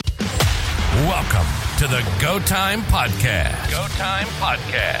Welcome to the Go Time Podcast. Go Time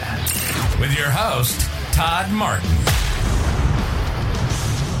Podcast with your host, Todd Martin.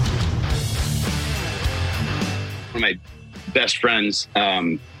 One of my best friends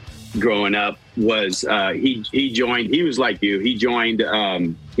growing up was he joined. He was like you. He joined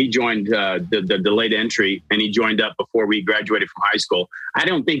the delayed entry, and he joined up before we graduated from high school. I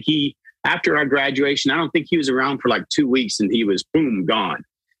don't think after our graduation, I don't think he was around for like 2 weeks, and he was boom gone.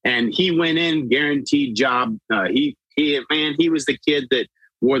 And he went in, guaranteed job. He was the kid that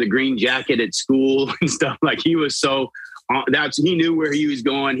wore the green jacket at school and stuff. Like he was he knew where he was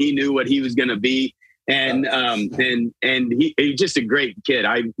going. He knew what he was going to be. And he's just a great kid.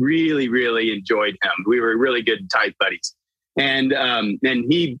 I really, really enjoyed him. We were really good, tight buddies. And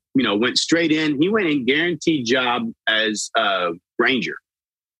he, went straight in. He went in guaranteed job as a ranger.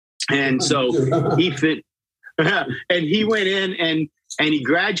 And so he fit, and he went in and he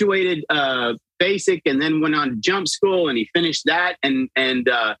graduated basic, and then went on jump school, and he finished that. And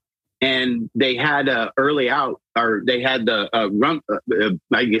they had early out, or they had the run.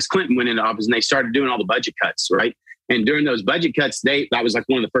 I guess Clinton went into office, and they started doing all the budget cuts, right? And during those budget cuts, that was like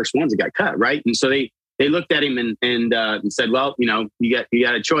one of the first ones that got cut, right? And so they looked at him and said, well, you got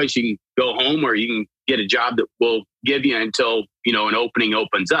a choice. You can go home, or you can get a job that will give you until an opening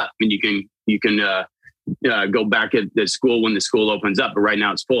opens up, and you can go back at the school when the school opens up. But right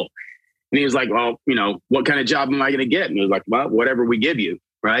now it's full. And he was like, well, what kind of job am I going to get? And he was like, well, whatever we give you.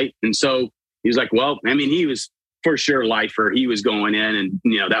 Right. And so he was like, well, he was for sure lifer. He was going in, and,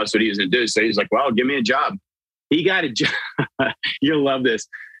 that was what he was going to do. So he was like, well, give me a job. He got a job. You'll love this.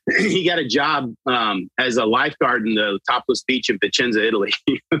 He got a job as a lifeguard in the topless beach in Vicenza, Italy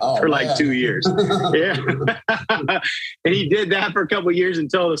for like 2 years. Yeah. And he did that for a couple of years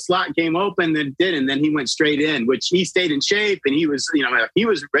until the slot came open, and then he went straight in, which he stayed in shape, and he was, he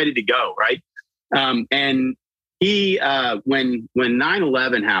was ready to go. Right. And he, when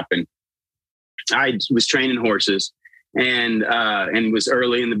 9/11 happened, I was training horses, and was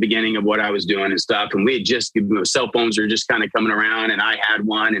early in the beginning of what I was doing and stuff. And we had just, cell phones were just kind of coming around, and I had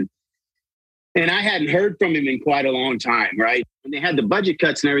one, and I hadn't heard from him in quite a long time. Right. And they had the budget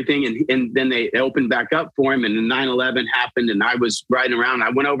cuts and everything. And then they opened back up for him, and then 9/11 happened, and I was riding around. I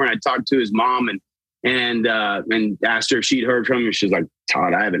went over and I talked to his mom and asked her if she'd heard from him. She's like,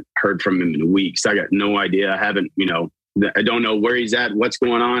 Todd, I haven't heard from him in weeks. I got no idea. I haven't, I don't know where he's at, what's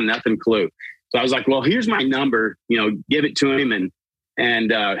going on, nothing clue. So I was like, well, here's my number, give it to him and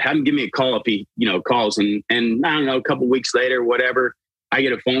have him give me a call if he, calls. And I don't know, a couple of weeks later, whatever, I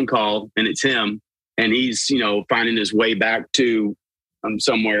get a phone call, and it's him, and he's, finding his way back to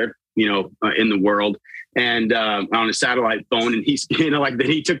somewhere, in the world, and on a satellite phone. And he's, then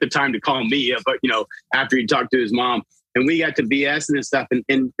he took the time to call me, but, after he talked to his mom, and we got to BS and stuff.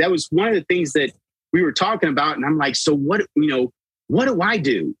 And that was one of the things that we were talking about. And I'm like, so what do I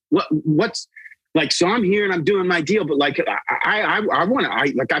do? What's like, so I'm here and I'm doing my deal, but like, I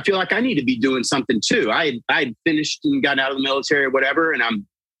feel like I need to be doing something too. I had finished and got out of the military or whatever. And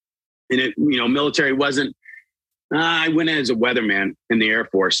military wasn't, I went in as a weatherman in the Air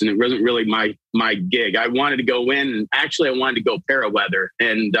Force, and it wasn't really my gig. I wanted to go in, and actually I wanted to go para-weather,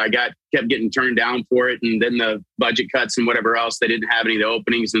 and I kept getting turned down for it. And then the budget cuts and whatever else, they didn't have any of the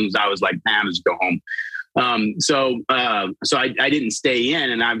openings. And I was like, man, let's go home. So I didn't stay in,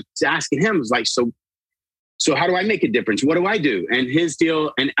 and I was asking him, I was like, so how do I make a difference? What do I do? And his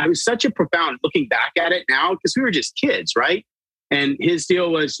deal, and I was such a profound, looking back at it now, because we were just kids, right? And his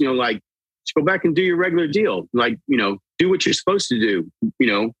deal was, just go back and do your regular deal. Like, do what you're supposed to do,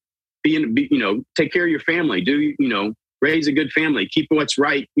 take care of your family, raise a good family, keep what's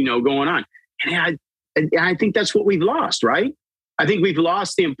right, going on. And I think that's what we've lost, right? I think we've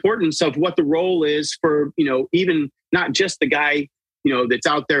lost the importance of what the role is for, even not just the guy, that's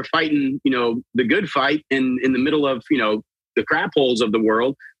out there fighting, the good fight in the middle of, the crap holes of the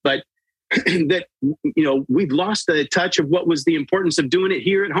world, but that, we've lost the touch of what was the importance of doing it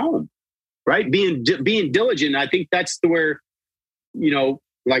here at home, right? Being diligent. I think that's where,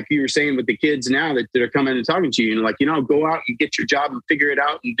 like you were saying with the kids now that are coming and talking to you, and go out and get your job and figure it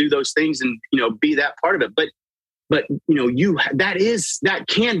out and do those things and, be that part of it. But that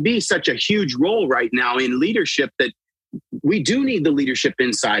can be such a huge role right now in leadership, that we do need the leadership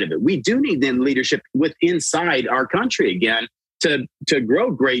inside of it. We do need the leadership inside our country again to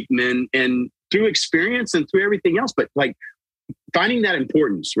grow great men, and through experience and through everything else. But like finding that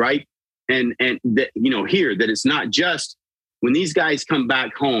importance, right? And that, here, that it's not just when these guys come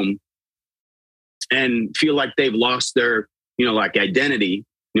back home and feel like they've lost their, like identity.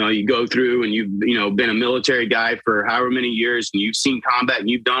 You go through and you've, been a military guy for however many years, and you've seen combat and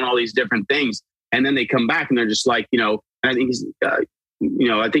you've done all these different things. And then they come back and they're just like, I think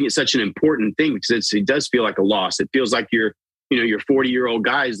I think it's such an important thing because it does feel like a loss. It feels like you're 40-year-old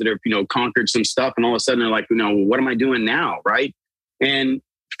guys that have, conquered some stuff. And all of a sudden they're like, what am I doing now? Right. And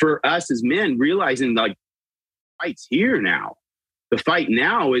for us as men, realizing like fight's here now. The fight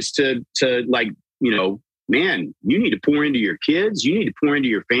now is to like, man, you need to pour into your kids. You need to pour into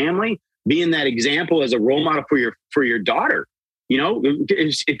your family, being that example as a role model for your daughter.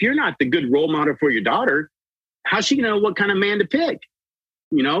 If you're not the good role model for your daughter, how's she going to know what kind of man to pick?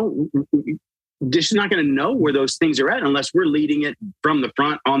 She's not going to know where those things are at unless we're leading it from the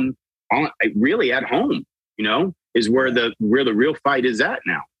front on really at home, is where the real fight is at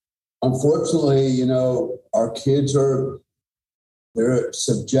now. Unfortunately, our kids they're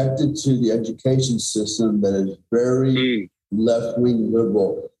subjected to the education system that is very left-wing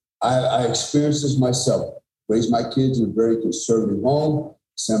liberal. I experienced this myself. Raised my kids in a very conservative home,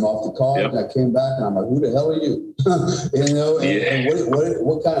 sent them off to college, and I came back and I'm like, who the hell are you? And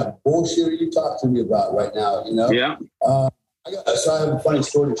what kind of bullshit are you talking to me about right now? Yeah. So I have a funny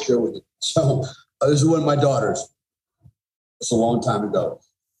story to share with you. So this is one of my daughters. It's a long time ago.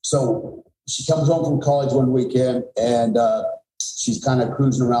 So she comes home from college one weekend and she's kind of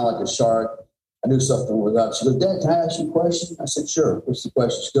cruising around like a shark. I knew something was up. She goes, Dad, can I ask you a question? I said, sure. What's the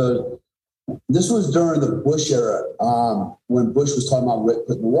question? She goes, this was during the Bush era when Bush was talking about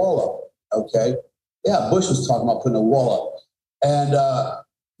putting the wall up. Okay. Yeah, Bush was talking about putting a wall up and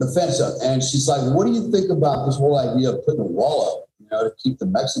the fence up. And she's like, what do you think about this whole idea of putting a wall up, to keep the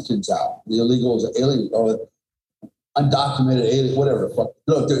Mexicans out, the illegals, aliens, or undocumented aliens, whatever the fuck.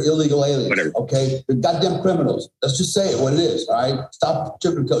 Look, they're illegal aliens. Whatever. Okay. They're goddamn criminals. Let's just say it what it is. All right. Stop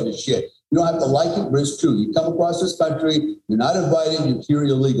sugarcoating this shit. You don't have to like it, but it's true. You come across this country, you're not invited, you're here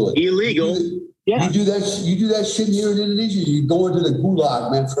illegally. Illegal. You do that shit here in Indonesia, you go into the gulag,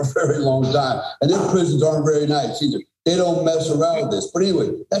 man, for a very long time. And their prisons aren't very nice either. They don't mess around with this. But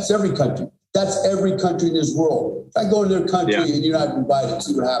anyway, that's every country. That's every country in this world. If I go to their country and you're not invited,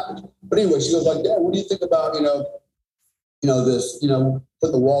 see what happens. But anyway, she goes like, Dad, what do you think about, this,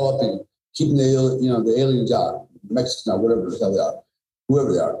 put the wall up and keeping the aliens out, Mexicans out, whatever the hell they are,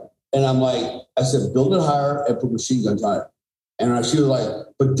 whoever they are. And I'm like, I said, build it higher and put machine guns on it. And she was like,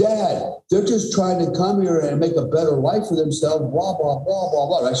 but Dad, they're just trying to come here and make a better life for themselves, blah, blah, blah,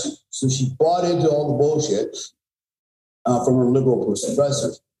 blah, blah. So she bought into all the bullshit from her liberal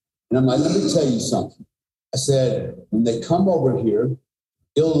professors. And I'm like, let me tell you something. I said, when they come over here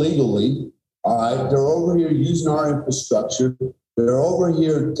illegally, all right, they're over here using our infrastructure. They're over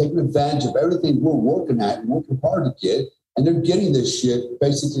here taking advantage of everything we're working at and working hard to get. And they're getting this shit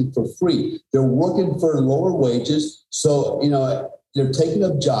basically for free. They're working for lower wages. So, they're taking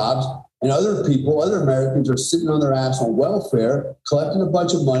up jobs and other Americans are sitting on their ass on welfare, collecting a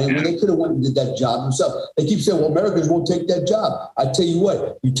bunch of money when they could have went and did that job themselves. They keep saying, well, Americans won't take that job. I tell you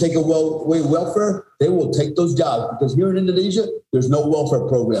what, you take away welfare, they will take those jobs because here in Indonesia, there's no welfare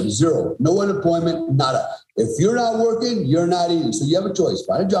program, zero, no unemployment, nada. If you're not working, you're not eating. So you have a choice,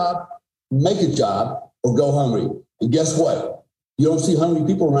 find a job, make a job, or go hungry. And guess what? You don't see hungry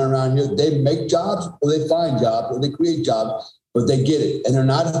people running around here. They make jobs or they find jobs or they create jobs, but they get it. And they're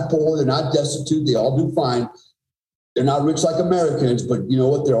not poor. They're not destitute. They all do fine. They're not rich like Americans, but you know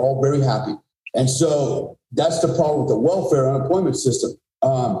what? They're all very happy. And so that's the problem with the welfare unemployment system.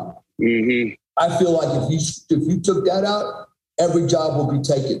 I feel like if you took that out, every job will be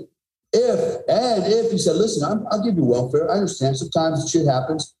taken. If you said, listen, I'll give you welfare. I understand. Sometimes shit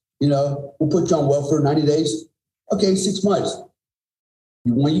happens. We'll put you on welfare 90 days. Okay, 6 months.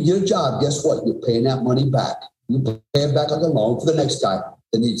 When you get a job, guess what? You're paying that money back. You pay it back like a loan for the next guy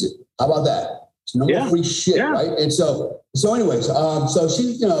that needs it. How about that? It's no more free shit, right? And so anyways, so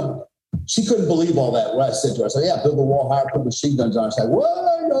she, she couldn't believe all that. What I said to her, I said, yeah, build a wall higher, put machine guns on. She's like, what?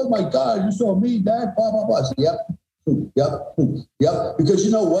 Oh my God, you saw me, Dad, blah, blah, blah. I said, yep. Because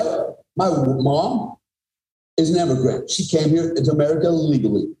you know what? My mom is an immigrant. She came here to America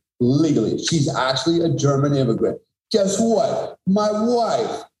legally. She's actually a German immigrant. Guess what? My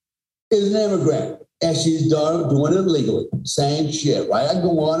wife is an immigrant and she's doing it legally. Same shit, right? I can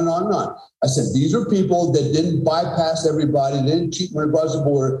go on and on and on. I said, these are people that didn't bypass everybody, didn't cheat when they crossed the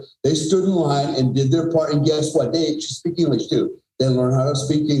border. They stood in line and did their part. And guess what? They speak English too. They learn how to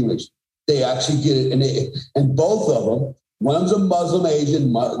speak English. They actually get it. And both of them, one of them's a Muslim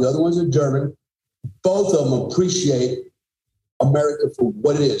Asian, the other one's a German. Both of them appreciate America for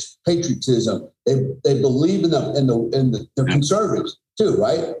what it is, patriotism. They believe in they're conservatives. too,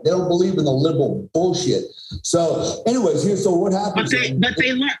 right? They don't believe in the liberal bullshit. So anyways, so what happens? But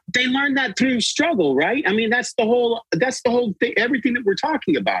they learn that through struggle, right? I mean, that's the whole thing, everything that we're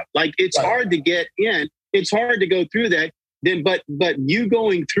talking about. Like, it's hard to get in. It's hard to go through that. But you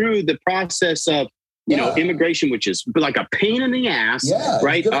going through the process of, you know, immigration, which is like a pain in the ass,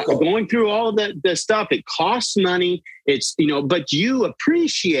 right? Going through all the stuff, it costs money. It's, you know, but you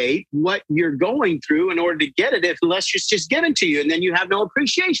appreciate what you're going through in order to get it, unless it's just given to you, and then you have no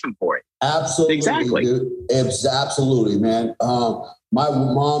appreciation for it. Absolutely, exactly. Dude. It's absolutely, man. My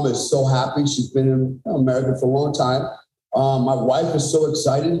mom is so happy. She's been in America for a long time. My wife is so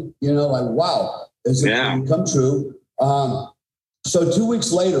excited. You know, like, wow, it's going to come true. So 2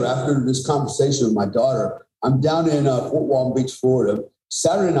 weeks later, after this conversation with my daughter, I'm down in Fort Walton Beach, Florida,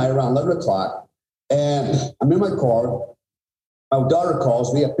 Saturday night around 11 o'clock, and I'm in my car. My daughter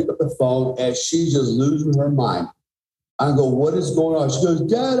calls me. I pick up the phone, and she's just losing her mind. I go, what is going on? She goes,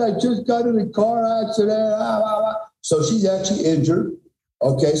 Dad, I just got in a car accident. So she's actually injured.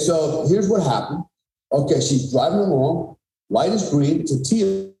 Okay, so here's what happened. Okay, she's driving along. Light is green. It's a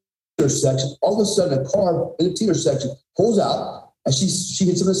T intersection. All of a sudden, a car in the T intersection pulls out, and she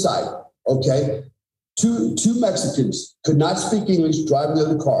hits him aside. Okay, two Mexicans could not speak English driving the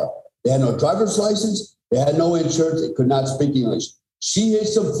other car. They had no driver's license. They had no insurance. They could not speak English. She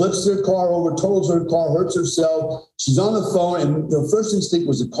hits them, flips their car over, totals her car, hurts herself. She's on the phone, and her first instinct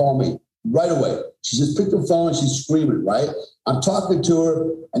was to call me right away. She just picked the phone and she's screaming, right? I'm talking to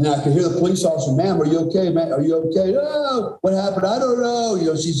her, and then I can hear the police officer, ma'am, are you okay, man? Are you okay? Oh, what happened? I don't know. You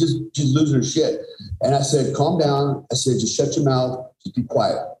know, she's losing her shit. And I said, calm down. I said, just shut your mouth. Just be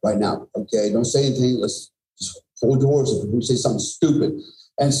quiet right now, okay? Don't say anything. Let's just hold doors if we say something stupid.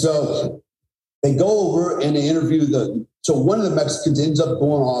 And so they go over and they interview so one of the Mexicans ends up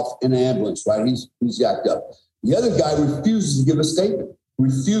going off in an ambulance, right? He's yacked up. The other guy refuses to give a statement.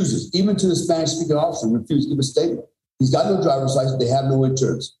 Refuses, even to the Spanish-speaking officer, refuses to give a statement. He's got no driver's license. They have no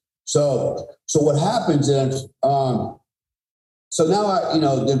insurance. So what happens is, so now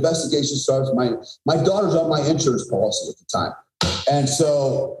the investigation starts. My daughter's on my insurance policy at the time, and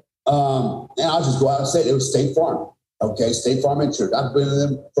so and I'll just go out and say it was State Farm. Okay, State Farm Insurance. I've been with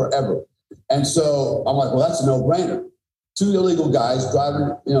them forever, and so I'm like, well, that's a no-brainer. Two illegal guys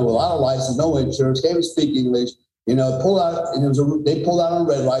driving, without a license, no insurance, can't even speak English. Pull out, and they pulled out on a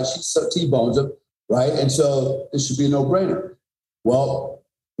red light. She T-bones him, right? And so this should be a no-brainer. Well,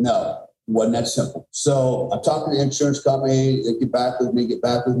 no, it wasn't that simple. So I talked to the insurance company. They get back with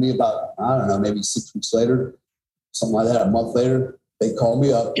me about, I don't know, maybe 6 weeks later, something like that, a month later. They call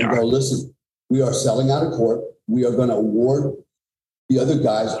me up and go, listen, we are selling out of court. We are going to award the other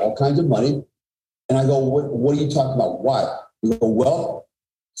guys all kinds of money. And I go, what are you talking about? Why? We go, well,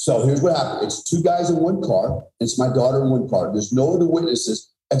 so here's what happened. It's two guys in one car. It's my daughter in one car. There's no other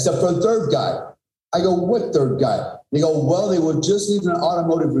witnesses except for a third guy. I go, what third guy? They go, well, they were just leaving an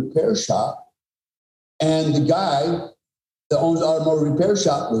automotive repair shop. And the guy that owns the automotive repair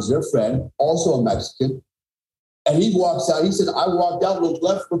shop was their friend, also a Mexican. And he walks out. He said, I walked out, looked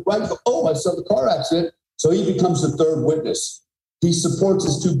left, looked right. Go, oh, I saw the car accident. So he becomes the third witness. He supports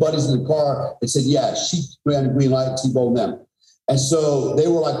his two buddies in the car and said, yeah, she ran a green light, T-boned them. And so they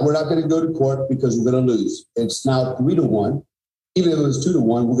were like, we're not going to go to court because we're going to lose. It's now 3-1. Even if it was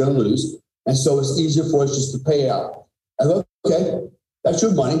 2-1, we're going to lose. And so it's easier for us just to pay out. I go, okay, that's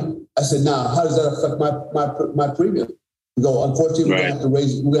your money. I said, now, how does that affect my premium? We go, unfortunately, we're going to have to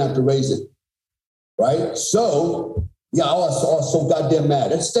raise it. We're going to have to raise it. Right? So, yeah, I was so goddamn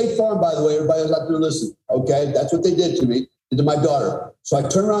mad. It's State Farm, by the way. Everybody was out there listening. Okay? That's what they did to me, did to my daughter. So I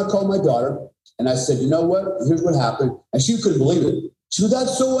turned around and called my daughter, and I said, you know what? Here's what happened. And she couldn't believe it. She goes,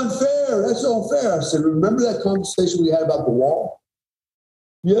 that's so unfair. That's so unfair. I said, remember that conversation we had about the wall?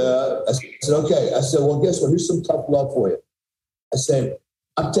 Yeah. I said, okay. I said, well, guess what? Here's some tough love for you. I said,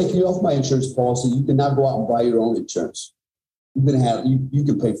 I'm taking you off my insurance policy. You can now go out and buy your own insurance. You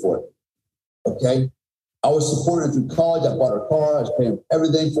can pay for it. Okay. I was supporting her through college. I bought her car. I was paying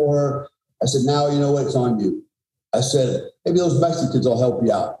everything for her. I said, now you know what? It's on you. I said, maybe those Mexicans will help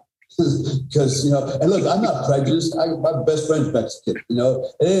you out. Because, and look, I'm not prejudiced. My best friend's Mexican.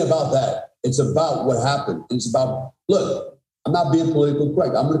 It ain't about that. It's about what happened. It's about, look, I'm not being politically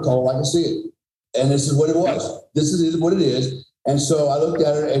correct. I'm going to call it like I see it. And this is what it was. This is what it is. And so I looked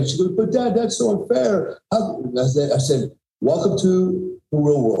at her and she goes, but Dad, that's so unfair. I said, welcome to the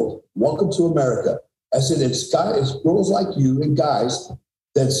real world. Welcome to America. I said, it's girls like you and guys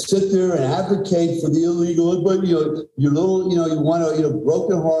that sit there and advocate for the illegal, but you're little, you want to,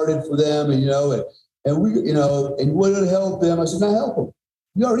 brokenhearted for them, and we, and you want to help them. I said, now help them.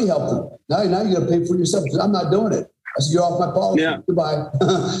 You already helped them. Now you're going to pay for it yourself because I'm not doing it. I said, you're off my policy. Yeah. Goodbye.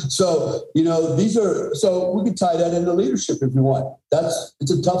 So, so we can tie that into leadership if you want.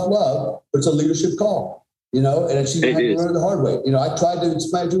 It's a tough love, but it's a leadership call, and she's going to have to learn the hard way. I tried to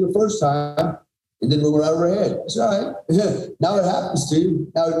explain it to her the first time. It didn't move out of her head. It's all right. Now it happens to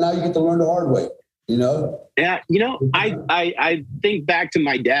you. Now you get to learn the hard way. Yeah. I think back to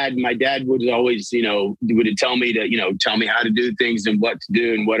my dad. My dad would always, would tell me to, tell me how to do things and what to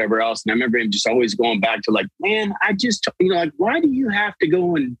do and whatever else. And I remember him just always going back to man, I just, why do you have to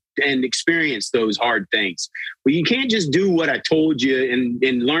go and experience those hard things? Well, you can't just do what I told you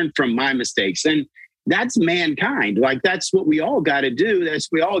and learn from my mistakes. And that's mankind. That's what we all got to do.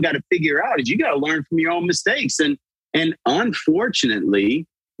 We all got to figure out is you got to learn from your own mistakes. And unfortunately,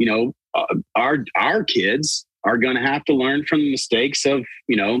 our kids are going to have to learn from the mistakes of,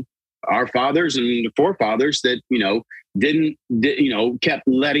 our fathers and the forefathers that, kept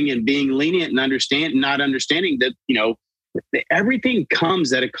letting and being lenient and not understanding that, everything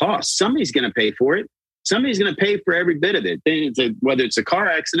comes at a cost. Somebody's going to pay for it. Somebody's going to pay for every bit of it. Whether it's a car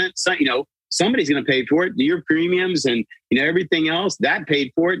accident, somebody's going to pay for it. Your premiums and, everything else that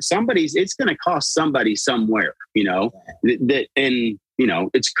paid for it. It's going to cost somebody somewhere,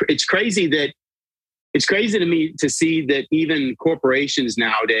 it's crazy to me to see that even corporations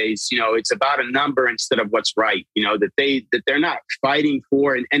nowadays, it's about a number instead of what's right, that they're not fighting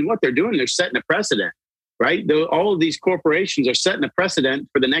for and what they're doing, they're setting a precedent, right? All of these corporations are setting a precedent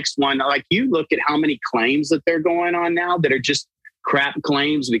for the next one. Like you look at how many claims that they're going on now that are just crap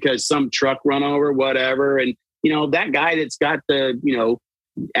claims because some truck run over, whatever. And, that guy that's got the,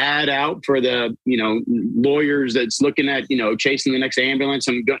 ad out for the, lawyers that's looking at, chasing the next ambulance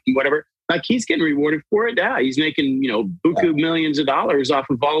and whatever, he's getting rewarded for it. Yeah. He's making, buku millions of dollars off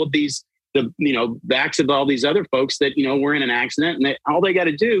of all of these, the backs of all these other folks that, were in an accident and all they got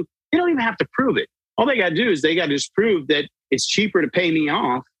to do, they don't even have to prove it. All they got to do is they got to just prove that it's cheaper to pay me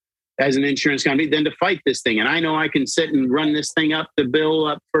off as an insurance company than to fight this thing. And I know I can sit and run this thing up, the bill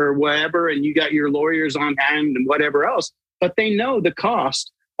up for whatever, and you got your lawyers on hand and whatever else, but they know the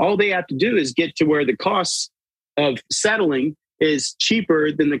cost. All they have to do is get to where the cost of settling is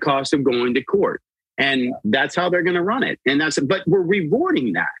cheaper than the cost of going to court. And that's how they're going to run it. And but we're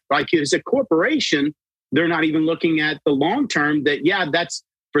rewarding that. As a corporation, they're not even looking at the long term that, that's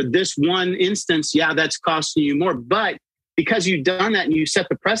for this one instance. That's costing you more, but because you've done that and you set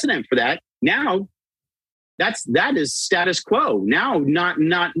the precedent for that, now that is status quo. Now, now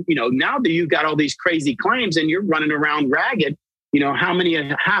that you've got all these crazy claims and you're running around ragged, how many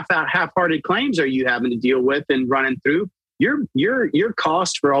half-hearted claims are you having to deal with and running through? Your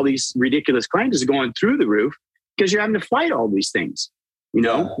cost for all these ridiculous claims is going through the roof because you're having to fight all these things,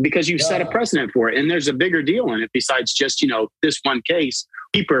 because you've set a precedent for it. And there's a bigger deal in it besides just, this one case,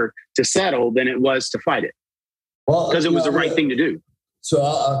 cheaper to settle than it was to fight it. Well, because it was the right thing to do. So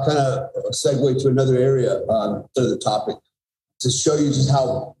I'll kind of segue to another area to the topic to show you just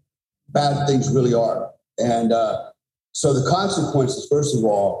how bad things really are. And so the consequences, first of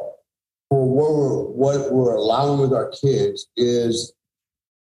all, for what we're allowing with our kids is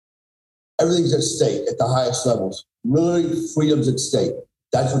everything's at stake at the highest levels. Really, freedom's at stake.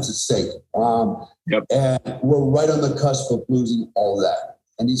 That's what's at stake. And we're right on the cusp of losing all of that.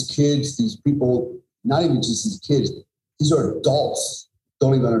 And these kids, these people, not even just these kids, these are adults,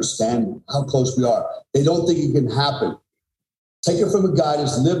 don't even understand how close we are. They don't think it can happen. Take it from a guy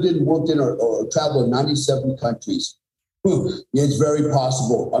that's lived in, worked in, or traveled in 97 countries. It's very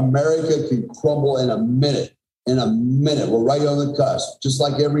possible. America can crumble in a minute. We're right on the cusp, just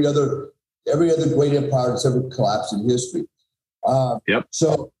like every other great empire that's ever collapsed in history.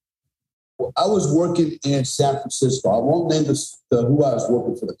 So I was working in San Francisco. I won't name who I was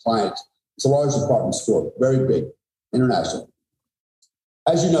working for, the client. It's a large department store, very big, international.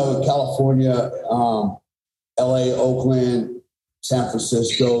 As you know, in California, LA, Oakland, San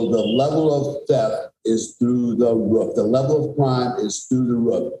Francisco, the level of theft is through the roof. The level of crime is through the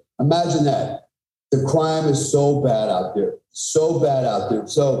roof. Imagine that. The crime is so bad out there.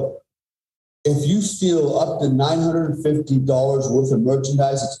 So if you steal up to $950 worth of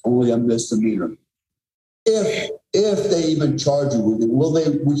merchandise, it's only a misdemeanor. If they even charge you with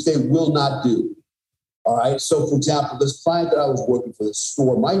it, which they will not do. All right. So, for example, this client that I was working for, this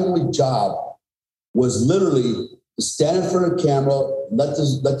store, my only job was literally to stand in front of the camera, let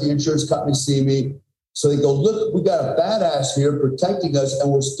the insurance company see me. So they go, look, we got a badass here protecting us, and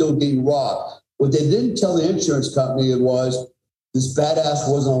we're still getting robbed. What they didn't tell the insurance company was this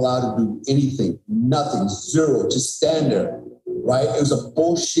badass wasn't allowed to do anything, nothing, zero, just stand there. Right? It was a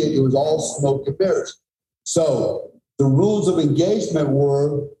bullshit. It was all smoke and mirrors. So the rules of engagement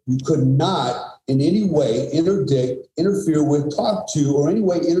were you could not in any way interdict, interfere with, talk to, or any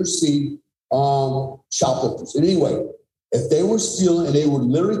way intercede shoplifters in any way. If they were stealing and they would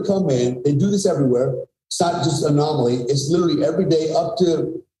literally come in, they do this everywhere. It's not just an anomaly. It's literally every day up to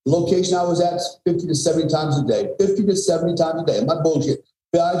the location I was at 50 to 70 times a day. 50 to 70 times a day. I'm not bullshit.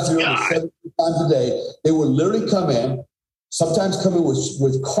 50 to 70 times a day. They would literally come in, sometimes come in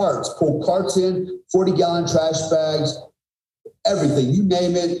with carts, pull carts in, 40-gallon trash bags, everything. You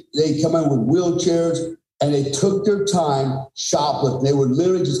name it. They come in with wheelchairs, and they took their time shoplifting. They would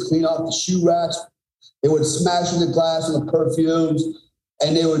literally just clean off the shoe racks. They would smash in the glass and the perfumes,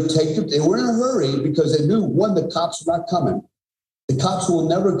 and they would take it. They were in a hurry because they knew, one, the cops were not coming. The cops will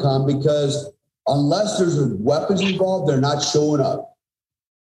never come because unless there's weapons involved, they're not showing up.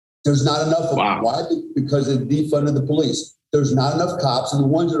 There's not enough of them. Why? Because they defunded the police. There's not enough cops, and the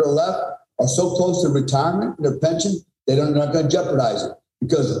ones that are left are so close to retirement, their pension, they're not going to jeopardize it.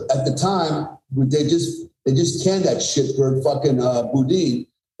 Because at the time, they just canned that shit for fucking Boudin,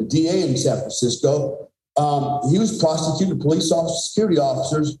 the DA in San Francisco. He was prosecuting police officers, security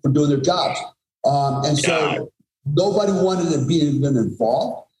officers for doing their jobs. And so nobody wanted to be even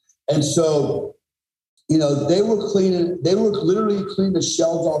involved. And so, you know, they were literally cleaning the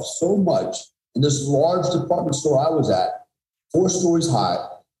shelves off so much in this large department store I was at, 4 stories high.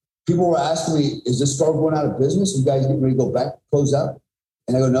 People were asking me, is this store going out of business? You guys getting ready to go back, close out?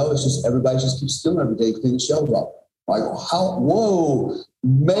 And I go, no, it's just everybody just keeps stealing every day, clean the shelves off. Like, how? Whoa.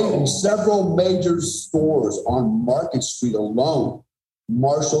 Several major stores on Market Street alone,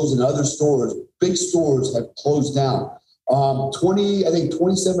 Marshalls and other stores, big stores have closed down.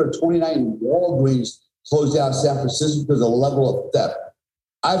 27 or 29 Walgreens closed down in San Francisco because of the level of theft.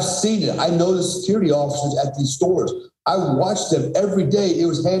 I've seen it. I know the security officers at these stores. I watched them every day. It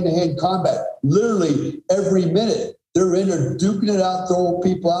was hand-to-hand combat, literally every minute. They're in there duking it out, throwing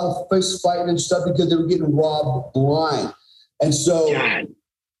people out, face fighting and stuff because they were getting robbed blind. And so I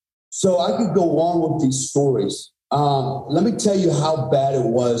could go on with these stories. Let me tell you how bad it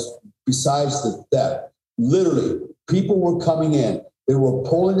was besides the theft. Literally, people were coming in. They were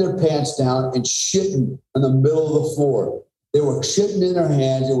pulling their pants down and shitting in the middle of the floor. They were shitting in their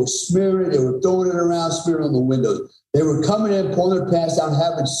hands. They were smearing it. They were throwing it around, smearing on the windows. They were coming in, pulling their pants down,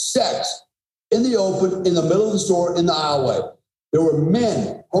 having sex in the open, in the middle of the store, in the aisleway. There were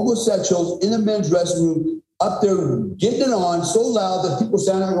men, homosexuals, in the men's dressing room, up there getting it on so loud that people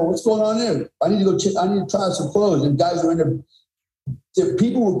standing there going, what's going on there? I need to go check. I need to try some clothes. And guys were in there. The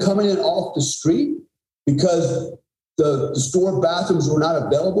people were coming in off the street because the store bathrooms were not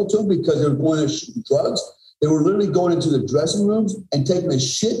available to them because they were going to shoot drugs. They were literally going into the dressing rooms and taking a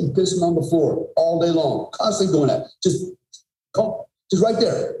shit and pissing on the floor all day long, constantly doing that. Just right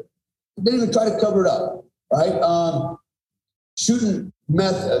there. They didn't even try to cover it up, right? Shooting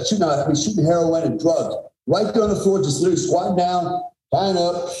heroin and drugs right there on the floor, just literally squatting down, tying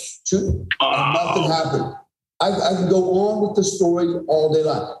up, shooting, and nothing happened. I can go on with the story all day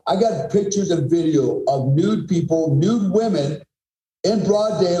long. I got pictures and video of nude people, nude women in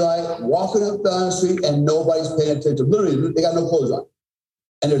broad daylight, walking up down the street, and nobody's paying attention. Literally, they got no clothes on.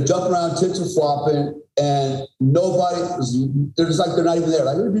 And they're jumping around, tits are flopping, and they're just like they're not even there.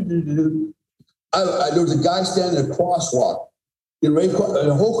 Like, there was a guy standing in a crosswalk, getting ready,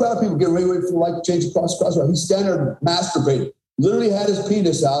 and a whole crowd of people getting ready for the light to change across the crosswalk. He's standing there masturbating, literally had his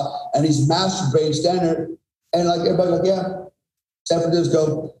penis out, and he's masturbating, standing there, and like everybody's like, yeah, San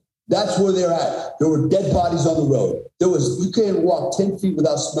Francisco. That's where they're at. There were dead bodies on the road. You can't walk 10 feet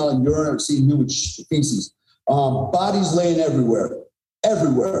without smelling urine or seeing human feces. Bodies laying everywhere. I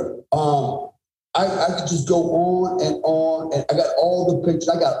could just go on, and I got all the pictures.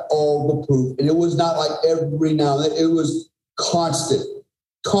 I got all the proof. And it was not like every now and then. It was constant,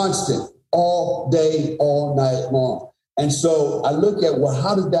 all day, all night long. And so I look at, well,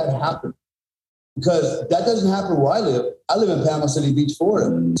 how did that happen? Because that doesn't happen where I live. I live in Panama City Beach, Florida.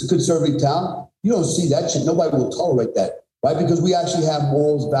 It's a conservative town. You don't see that shit. Nobody will tolerate that, right? Because we actually have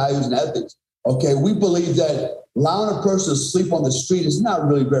morals, values, and ethics. Okay, we believe that allowing a person to sleep on the street is not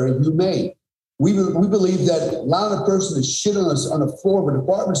really very humane. We believe that allowing a person to shit on the floor of a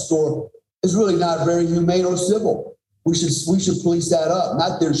department store is really not very humane or civil. We should police that up,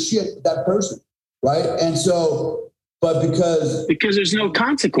 not their shit, but that person, right? And so, but because there's no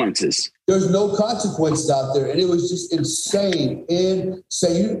consequences. There's no consequences out there. And it was just insane.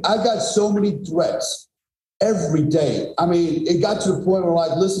 I got so many threats every day. I mean, it got to the point where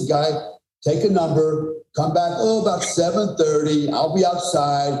like, listen, guy, take a number, come back, about 7:30. I'll be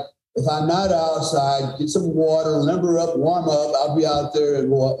outside. If I'm not outside, get some water, limber up, warm up. I'll be out there and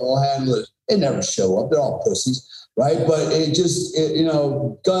we'll handle it. They never show up. They're all pussies, right? But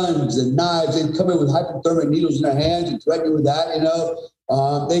guns and knives, they'd come in with hypodermic needles in their hands and threaten you with that,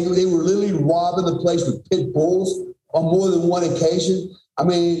 They were literally robbing the place with pit bulls on more than one occasion. I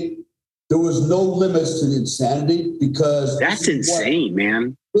mean, there was no limits to the insanity because that's insane,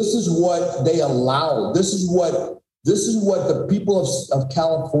 man. This is what they allowed. This is what the people of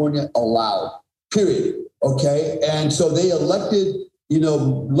California allowed, period. Okay. And so they elected,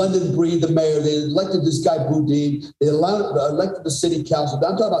 London Breed, the mayor. They elected this guy, Boudin. They elected the city council.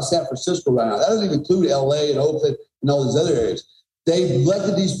 I'm talking about San Francisco right now. That doesn't even include LA and Oakland and all these other areas. They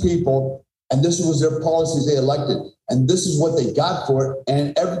elected these people, and this was their policies they elected. And this is what they got for it.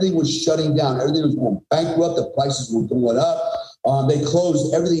 And everything was shutting down. Everything was going bankrupt. The prices were going up. They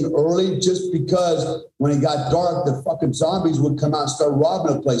closed everything early just because when it got dark, the fucking zombies would come out and start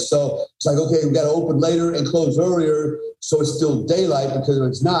robbing the place. So it's like, okay, we got to open later and close earlier so it's still daylight, because if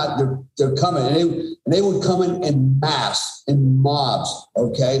it's not, they're coming. And they would come in mass, in mobs,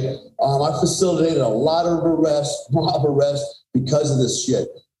 okay? I facilitated a lot of mob arrests because of this shit.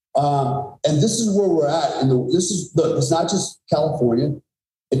 And this is where we're at. And it's not just California.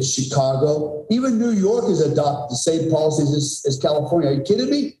 It's Chicago. Even New York has adopted the same policies as California. Are you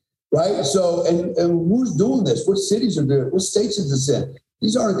kidding me? Right? So, and who's doing this? What cities are doing it? What states is this in?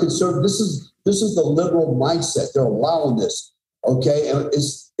 These aren't conservative. This is the liberal mindset. They're allowing this. Okay. And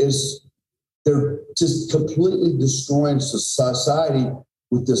they're just completely destroying society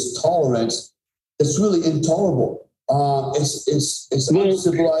with this tolerance. It's really intolerable. It's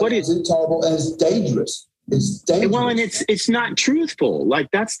uncivilized, it's intolerable, and it's dangerous. It's dangerous. Well, and it's not truthful. Like,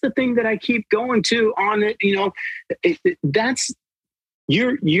 that's the thing that I keep going to on it. That's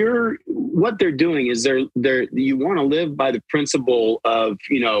what they're doing is you want to live by the principle of,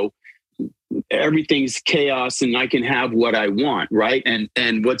 everything's chaos and I can have what I want. Right.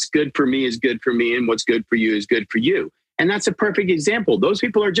 And what's good for me is good for me. And what's good for you is good for you. And that's a perfect example. Those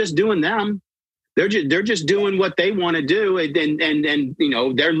people are just doing them. They're just doing what they want to do. And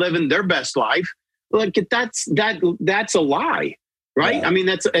they're living their best life. Like, that's a lie, right? Yeah. I mean,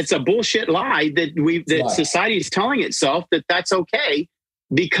 it's a bullshit lie that society is telling itself that that's okay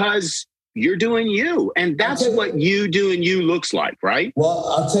because you're doing you, and that's what you doing you looks like, right? Well,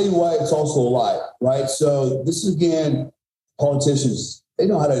 I'll tell you why it's also a lie, right? So this is, again, politicians. They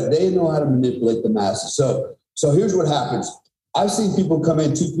know how to manipulate the masses. So here's what happens. I've seen people come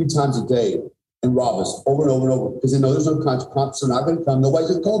in 2-3 times a day and rob us over and over and over because they know there's no cops. Cops are not going to come.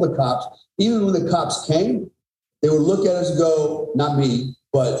 Nobody's going to call the cops. Even when the cops came, they would look at us and go, not me,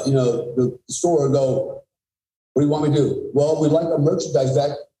 but the store would go, what do you want me to do? Well, we'd like our merchandise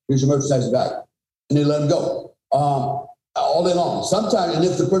back. Here's your merchandise back. And they let them go all day long. Sometimes, and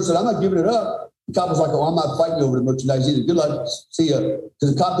if the person said, I'm not giving it up, the cop was like, oh, I'm not fighting over the merchandise either. Good luck. See ya.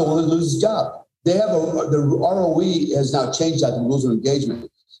 Because the cop don't want to lose his job. They have the ROE has now changed that, the rules of engagement.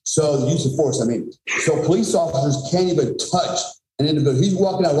 So the use of force, so police officers can't even touch an individual. He's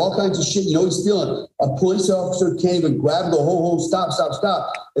walking out all kinds of shit. He's stealing. A police officer can't even grab him, go, ho, stop.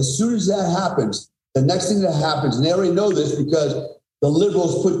 As soon as that happens, the next thing that happens, and they already know this because the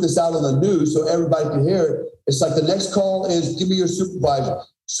liberals put this out on the news so everybody can hear it. It's like the next call is, give me your supervisor.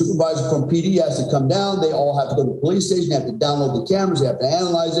 Supervisor from PD has to come down. They all have to go to the police station. They have to download the cameras. They have to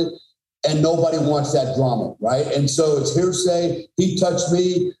analyze it. And nobody wants that drama, right? And so it's hearsay. He touched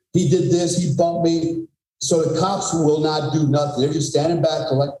me. He did this. He bumped me. So the cops will not do nothing. They're just standing back,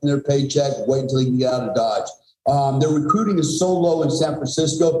 collecting their paycheck, waiting until they can get out of Dodge. Their recruiting is so low in San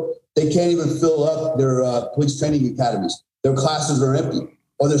Francisco, they can't even fill up their police training academies. Their classes are empty.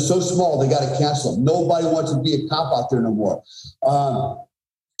 Or they're so small, they got to cancel them. Nobody wants to be a cop out there no more.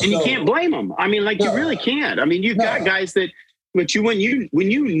 And you can't blame them. You really can't. You've got guys that... But when you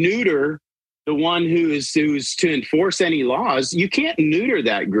neuter the one who's to enforce any laws, you can't neuter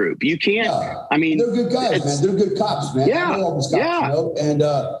that group. You can't. Yeah. They're good guys, man. They're good cops, man. Yeah, cops, And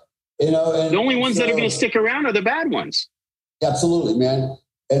the only ones that are going to stick around are the bad ones. Absolutely, man.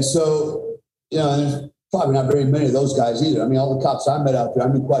 And so there's probably not very many of those guys either. All the cops I met out there,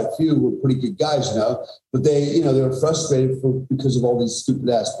 quite a few were pretty good guys, but they were frustrated because of all these stupid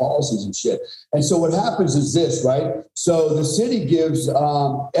ass policies and shit. And so what happens is this, right? So the city gives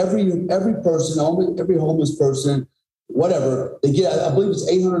every person, every homeless person, whatever, they get, I believe it's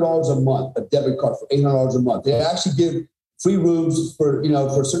 $800 a month, a debit card for $800 a month. They actually give free rooms for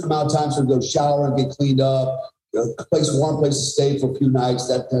a certain amount of time so they go shower and get cleaned up. Warm place to stay for a few nights,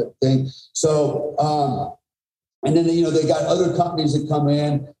 that thing. So, and then, they got other companies that come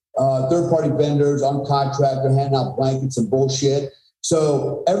in, third-party vendors on contract, they're handing out blankets and bullshit.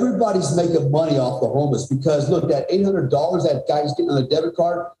 So everybody's making money off the homeless because, look, that $800 that guy's getting on a debit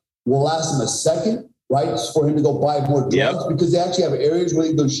card will last him a second, right? For him to go buy more drugs because they actually have areas where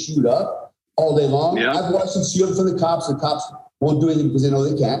they go shoot up all day long. I've watched them shoot up for the cops. The cops won't do anything because they know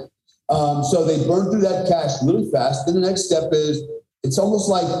they can't. So they burn through that cash really fast. Then the next step is it's almost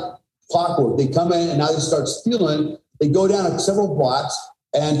like clockwork. They come in and now they start stealing. They go down several blocks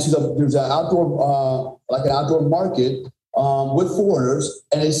and there's an outdoor, like an outdoor market with foreigners,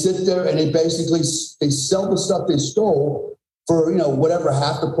 and they sit there and they sell the stuff they stole for, whatever,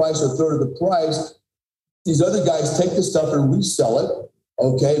 half the price or a third of the price. These other guys take the stuff and resell it,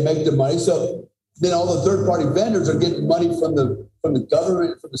 okay, make the money. So then all the third-party vendors are getting money from the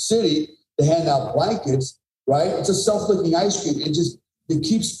government, from the city, to hand out blankets, right? It's a self-licking ice cream. It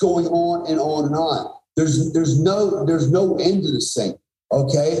keeps going on and on and on. There's no end to this thing,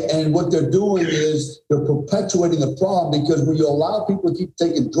 okay? And what they're doing is they're perpetuating the problem, because when you allow people to keep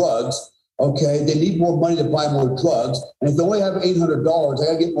taking drugs, okay, they need more money to buy more drugs. And if they only have $800, I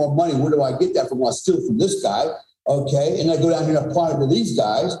got to get more money. Where do I get that from? Well, I steal from this guy, okay? And I go down here and apply it to these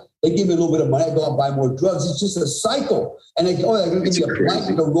guys. They give me a little bit of money. I go out and buy more drugs. It's just a cycle. And they're going to give me a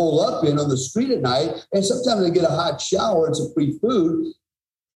blanket to roll up in on the street at night. And sometimes they get a hot shower and some free food.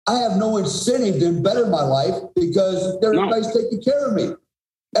 I have no incentive to better my life because everybody's taking care of me.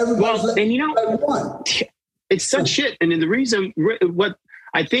 Everybody's what I want. It's such shit. And then the reason what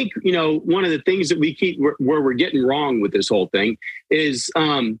I think, one of the things that we keep where we're getting wrong with this whole thing is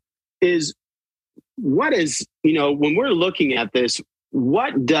what is, when we're looking at this,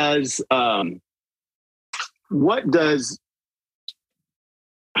 what does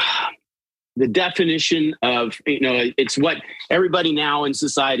the definition of, it's what everybody now in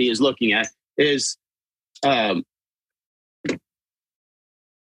society is looking at is, you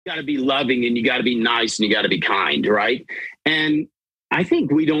got to be loving and you got to be nice and you got to be kind. Right. And I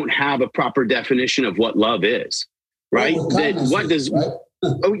think we don't have a proper definition of what love is. Right. Right?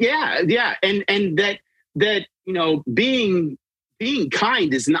 Oh yeah. Yeah. And that, being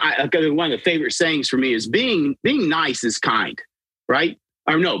kind is not, one of the favorite sayings for me is being nice is kind, right?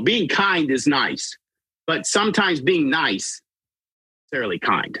 Or no, being kind is nice, but sometimes being nice is fairly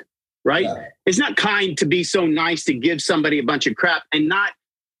kind, right? Yeah. It's not kind to be so nice to give somebody a bunch of crap, and not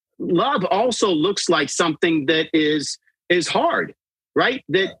love also looks like something that is hard, right?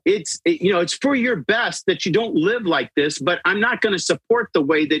 That it's for your best that you don't live like this, but I'm not going to support the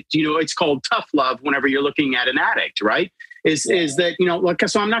way that, it's called tough love whenever you're looking at an addict, right? Is that,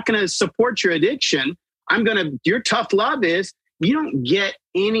 so I'm not going to support your addiction. Your tough love is you don't get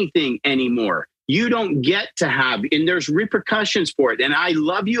anything anymore. You don't get to have, and there's repercussions for it. And I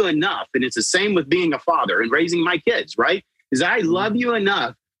love you enough. And it's the same with being a father and raising my kids, right? Is I love you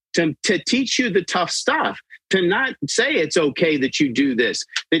enough to teach you the tough stuff, to not say it's okay that you do this,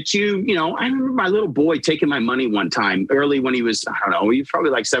 that I remember my little boy taking my money one time early when he was, he was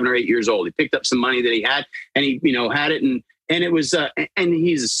probably like 7 or 8 years old. He picked up some money that he had and he, had it. And it was, and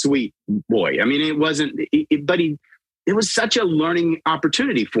he's a sweet boy. I mean, it wasn't, it was such a learning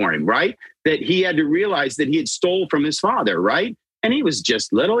opportunity for him, right? That he had to realize that he had stole from his father, right? And he was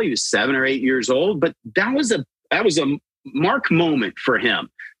just little, he was 7 or 8 years old, but that was a mark moment for him,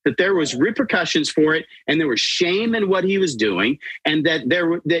 that there was repercussions for it, and there was shame in what he was doing, and that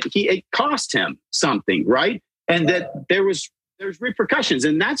it cost him something, right? And that there's repercussions,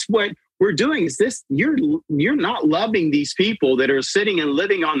 and that's what we're doing. Is this you're not loving these people that are sitting and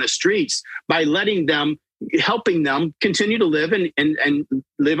living on the streets by helping them continue to live and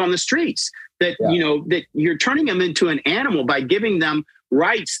live on the streets. That that you're turning them into an animal by giving them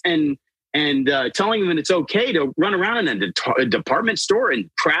rights and telling them it's okay to run around in a department store and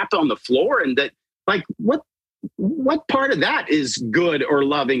crap on the floor, and that, like, what part of that is good or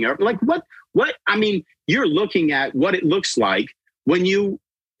loving, or like what I mean, you're looking at what it looks like when you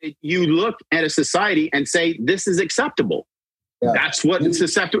look at a society and say this is acceptable. Yeah. That's what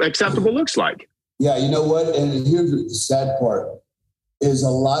acceptable looks like. Yeah, you know what? And here's the sad part is a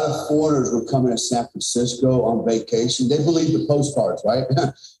lot of foreigners were coming to San Francisco on vacation. They believed the postcards, right?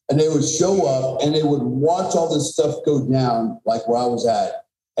 And they would show up and they would watch all this stuff go down, like where I was at.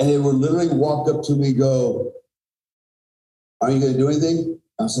 And they would literally walk up to me and go, "Are you going to do anything?"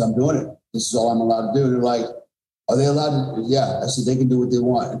 I said, "I'm doing it. This is all I'm allowed to do." And they're like, "Are they allowed to?" Yeah. I said, "They can do what they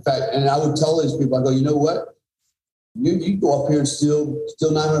want." In fact, and I would tell these people, I go, "You know what? You go up here and steal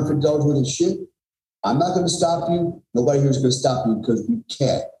 $950 worth of shit. I'm not going to stop you. Nobody here is going to stop you because we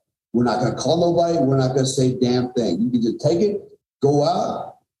can't. We're not going to call nobody. We're not going to say a damn thing. You can just take it, go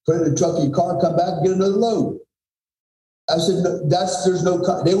out, put it in the trunk of your car, come back, and get another load." I said,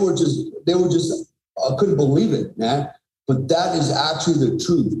 they were just, I couldn't believe it, man. But that is actually the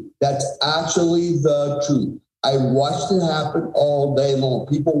truth. That's actually the truth. I watched it happen all day long.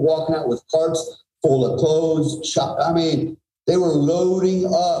 People walking out with carts full of clothes. I mean, they were loading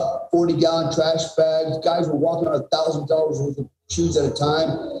up 40-gallon trash bags. Guys were walking on $1,000 worth of shoes at a time.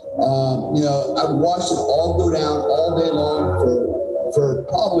 I watched it all go down all day long for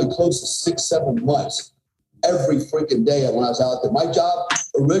probably close to 6-7 months. Every freaking day when I was out there. My job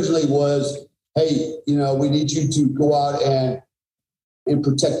originally was, hey, we need you to go out and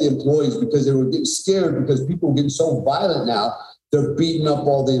protect the employees, because they were getting scared because people were getting so violent now. They're beating up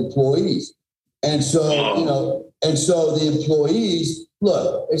all the employees. And so, the employees,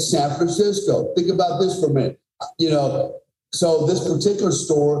 look, it's San Francisco. Think about this for a minute. So this particular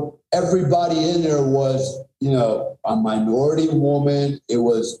store, everybody in there was, a minority woman. It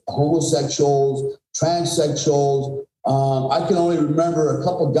was homosexuals, transsexuals. I can only remember a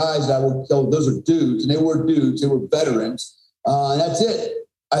couple of guys that I would tell, those are dudes, and they were dudes. They were veterans. And that's it.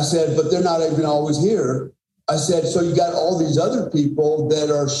 I said, but they're not even always here. I said, so you got all these other people that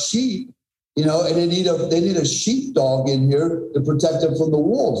are sheep, and they need a sheepdog in here to protect them from the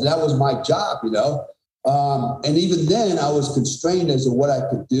wolves. And that was my job, And even then I was constrained as to what I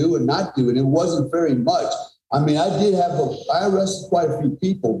could do and not do. And it wasn't very much. I mean, I arrested quite a few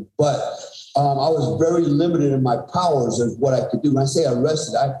people, but I was very limited in my powers of what I could do. When I say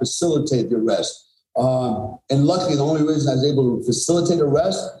arrested, I facilitated the arrest. And luckily, the only reason I was able to facilitate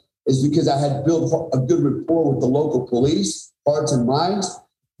arrest is because I had built a good rapport with the local police, Hearts and Minds.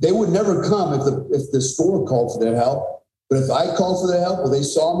 They would never come if the store called for their help. But if I called for their help or they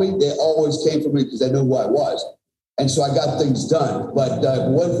saw me, they always came for me because they knew who I was. And so I got things done. But if it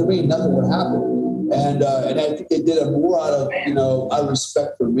wasn't for me, nothing would happen. And I think they did it more out of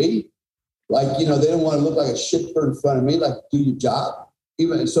respect for me. Like, they didn't want to look like a shitbird in front of me, like, do your job.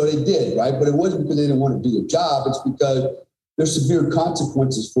 Even so they did, right? But it wasn't because they didn't want to do their job. It's because there's severe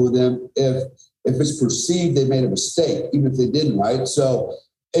consequences for them if it's perceived they made a mistake, even if they didn't, right? So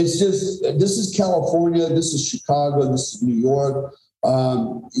it's just, this is California, this is Chicago, this is New York.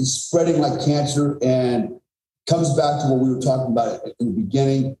 It's spreading like cancer, and comes back to what we were talking about in the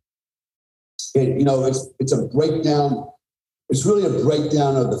beginning. It's a breakdown. It's really a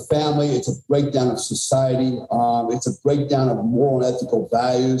breakdown of the family. It's a breakdown of society. It's a breakdown of moral and ethical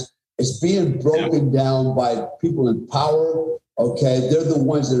values. It's being broken down by people in power. Okay, they're the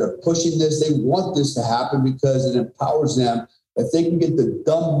ones that are pushing this. They want this to happen because it empowers them. If they can get the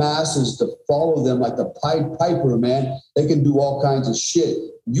dumb masses to follow them like the Pied Piper, man, they can do all kinds of shit.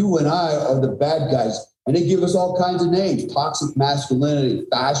 You and I are the bad guys, and they give us all kinds of names: toxic masculinity,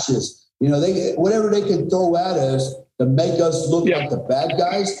 fascist. Whatever they can throw at us to make us look like the bad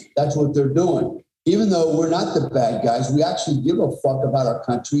guys, that's what they're doing. Even though we're not the bad guys, we actually give a fuck about our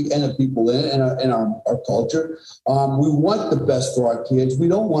country and the people in it and our culture. We want the best for our kids. We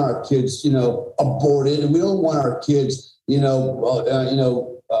don't want our kids, aborted, and we don't want our kids,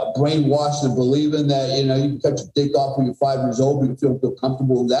 brainwashed and believing that, you can cut your dick off when you're 5 years old, but you feel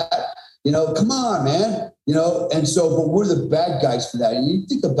comfortable with that. Come on, man. And so, but we're the bad guys for that. And you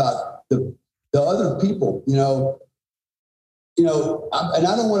think about the other people, and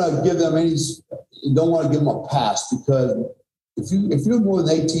I don't want to give them a pass, because if you're more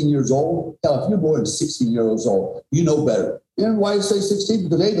than 18 years old, hell, if you're more than 16 years old, you know better. And why you say 16?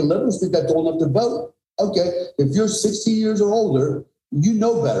 Because, hey, the liberals think that's old enough to vote. Okay. If you're 16 years or older, you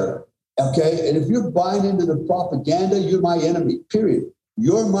know better. Okay. And if you're buying into the propaganda, you're my enemy, period.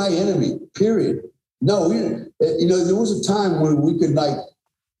 You're my enemy, period. No, there was a time when we could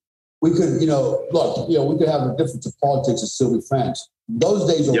we could have a difference of politics and still be friends. Those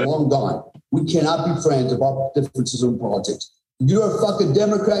days are long gone. We cannot be friends about differences in politics. You're a fucking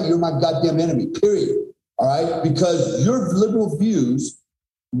Democrat, you're my goddamn enemy, period. All right? Because your liberal views,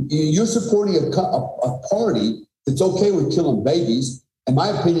 you're supporting a party that's okay with killing babies. And my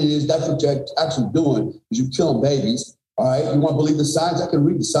opinion is that's what you're actually doing, is you're killing babies. All right, you want to believe the science? I can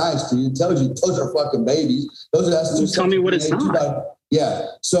read the science to you. It tells you those are fucking babies. Just tell me what it's not. Yeah.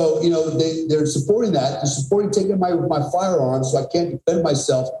 So, they're supporting that. They're supporting taking my firearms so I can't defend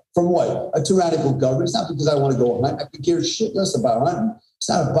myself from what? A tyrannical government. It's not because I want to go hunt. I could care shit less about hunting. It's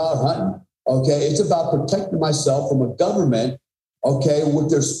not about hunting. Okay. It's about protecting myself from a government, okay,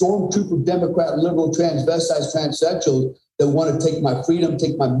 with their stormtrooper, Democrat, liberal, transvestites, transsexuals that want to take my freedom,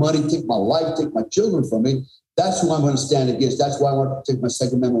 take my money, take my life, take my children from me. That's who I'm going to stand against. That's why I want to protect my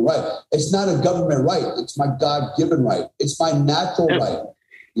Second Amendment right. It's not a government right. It's my God-given right. It's my natural right.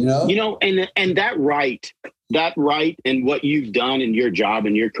 And that right and what you've done in your job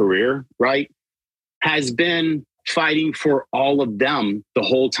and your career, right, has been fighting for all of them the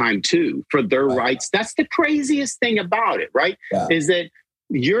whole time too, for their rights. That's the craziest thing about it, right? Yeah. Is that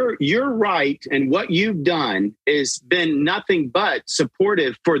you're right, and what you've done has been nothing but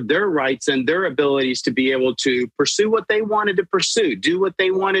supportive for their rights and their abilities to be able to pursue what they wanted to pursue, do what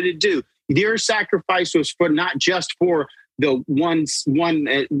they wanted to do. Your sacrifice was for not just for the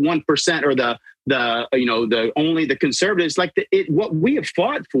 1% or the only the conservatives, like what we have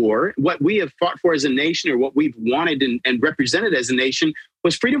fought for as a nation, or what we've wanted and represented as a nation,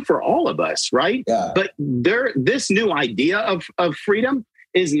 was freedom for all of us, right? Yeah. But this new idea of freedom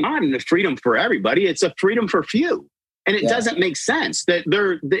is not a freedom for everybody. It's a freedom for few. And it doesn't make sense that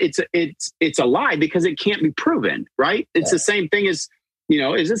it's a lie, because it can't be proven, right? It's the same thing as,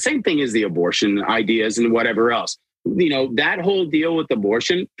 is the same thing as the abortion ideas and whatever else. That whole deal with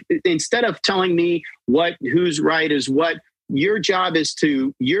abortion, instead of telling me who's right is what, your job as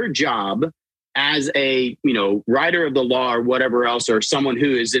a, writer of the law or whatever else, or someone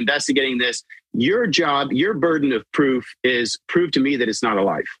who is investigating this, your job, your burden of proof is prove to me that it's not a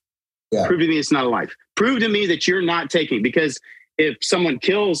life. Yeah. Prove to me it's not a life. Prove to me that you're not taking, because if someone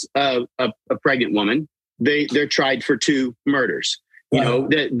kills a pregnant woman, they're tried for 2 murders.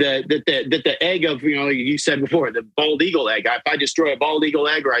 The egg of, you said before, the bald eagle egg. If I destroy a bald eagle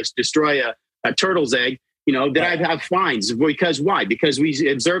egg, or I destroy a turtle's egg, then I have fines. Because why? Because we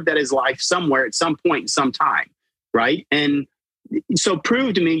observed that as life somewhere at some point in some time, right? And so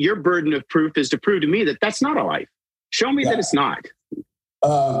prove to me, your burden of proof is to prove to me that that's not a life. Show me that it's not.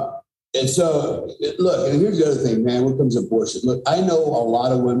 And so, look, and here's the other thing, man, when it comes to abortion. Look, I know a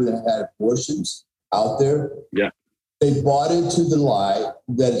lot of women that had abortions out there. Yeah. They bought into the lie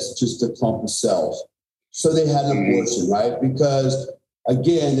that it's just a clump of cells. So they had an abortion, right? Because,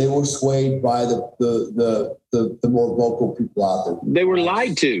 again, they were swayed by the more vocal people out there. They were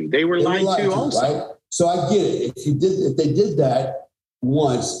lied to. They were lied to also. Right? So I get it. If they did that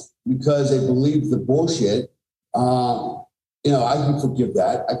once because they believed the bullshit, I can forgive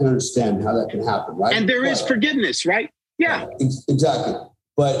that. I can understand how that can happen, right? And there is forgiveness, right? Yeah. Exactly.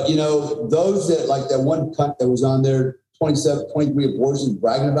 But, those that, like that one cunt that was on there, 23 abortions,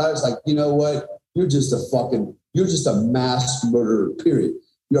 bragging about it, it's like, you know what? You're just a mass murderer, period.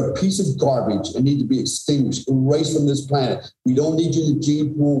 You're a piece of garbage and need to be extinguished, erased from this planet. We don't need you in the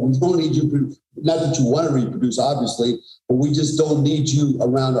gene pool. We don't need you, not that you want to reproduce, obviously, but we just don't need you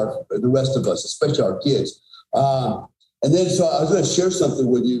around the rest of us, especially our kids. And then, so I was going to share something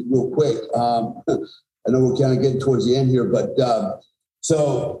with you real quick. I know we're kind of getting towards the end here, but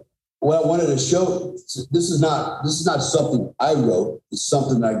so what I wanted to show, this is not something I wrote. It's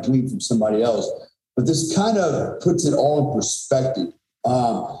something that I gleaned from somebody else. But this kind of puts it all in perspective.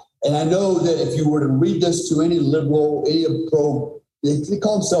 And I know that if you were to read this to any liberal, any they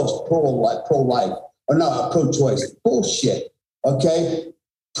call themselves pro-life, or no, pro-choice. Bullshit. Okay?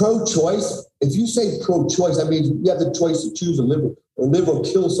 Pro-choice, if you say pro-choice, that means you have the choice to choose to live or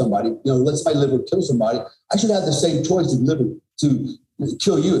kill somebody. Let's say live or kill somebody. I should have the same choice to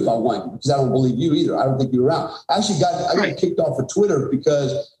kill you if I want you, because I don't believe you either. I don't think you're around. I got kicked off of Twitter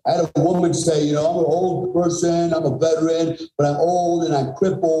because I had a woman say, I'm an old person, I'm a veteran, but I'm old and I'm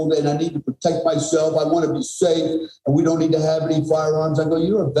crippled and I need to protect myself. I want to be safe and we don't need to have any firearms. I go,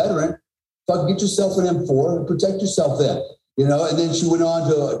 you're a veteran. Fucking get yourself an M4 and protect yourself then. And then she went on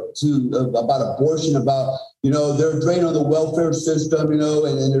to about abortion, about, they're a drain on the welfare system, and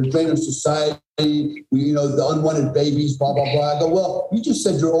they're a drain on society, the unwanted babies, blah, blah, blah. I go, well, you just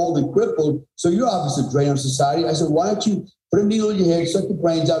said you're old and crippled, so you're obviously a drain on society. I said, why don't you put a needle in your head, suck your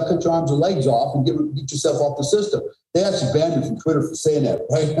brains out, cut your arms and legs off, and get yourself off the system? They actually banned me from Twitter for saying that,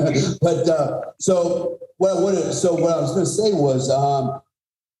 right? But so what I was going to say was,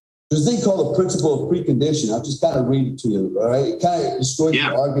 there's a thing called the principle of precondition. I'll just kind of read it to you, all right? It kind of destroys the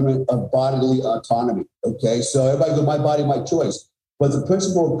argument of bodily autonomy, okay? So everybody goes, my body, my choice. But the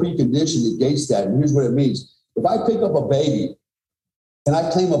principle of precondition negates that, and here's what it means. If I pick up a baby, can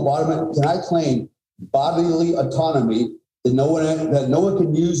I claim bodily autonomy that no one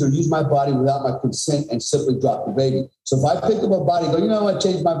can use my body without my consent and simply drop the baby? So if I pick up a body, go, I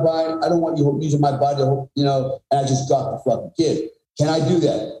changed my mind. I don't want you using my body, and I just drop the fucking kid. Can I do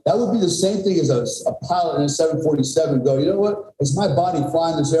that? That would be the same thing as a pilot in a 747 go, you know what? It's my body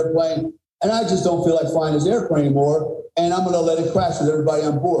flying this airplane, and I just don't feel like flying this airplane anymore, and I'm going to let it crash with everybody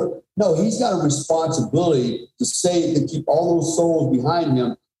on board. No, he's got a responsibility to keep all those souls behind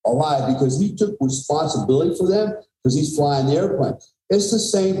him alive, because he took responsibility for them because he's flying the airplane. It's the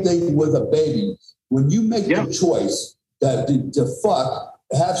same thing with a baby. When you make the choice to fuck,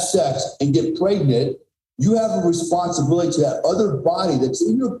 have sex, and get pregnant, you have a responsibility to that other body that's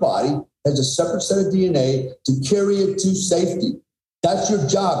in your body, has a separate set of DNA, to carry it to safety. That's your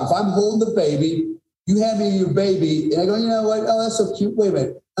job. If I'm holding the baby, You hand me your baby, and I go, you know what? Oh, that's so cute. Wait a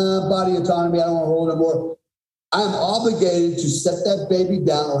minute. Body autonomy. I don't want to hold it anymore. I'm obligated to set that baby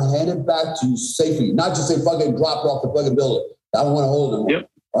down or hand it back to you safely, not just say fucking drop it off the fucking building. I don't want to hold it anymore. Yep.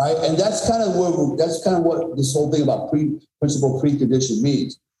 All right, and that's kind of what this whole thing about principal precondition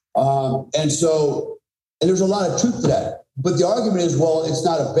means. And there's a lot of truth to that. But the argument is, well, it's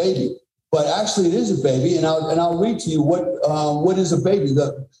not a baby, but actually it is a baby. And I'll read to you what is a baby.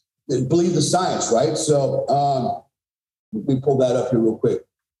 Believe the science, right? So let me pull that up here real quick.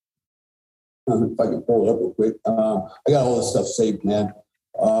 If I can pull it up real quick. I got all this stuff saved, man.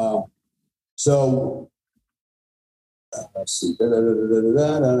 Let's see.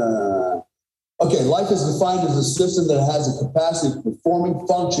 Okay, life is defined as a system that has a capacity of performing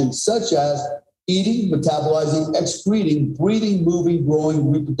functions such as eating, metabolizing, excreting, breathing, moving,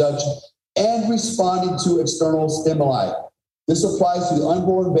 growing, reproduction, and responding to external stimuli. This applies to the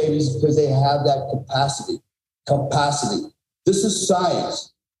unborn babies because they have that capacity. This is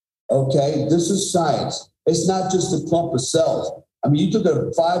science. Okay, this is science. It's not just a clump of cells. I mean, you took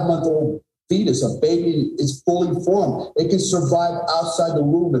a 5-month-old fetus, a baby is fully formed. It can survive outside the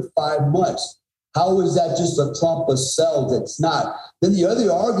womb at 5 months. How is that just a clump of cells? It's not. Then the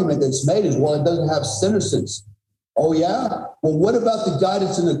other argument that's made is, well, it doesn't have senescence. Oh, yeah? Well, what about the guy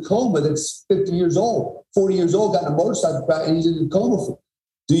that's in a coma that's 50 years old, 40 years old, got in a motorcycle crash, and he's in a coma?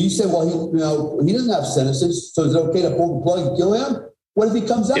 Do you say, well, he doesn't have senescence, so is it okay to pull the plug and kill him? What if he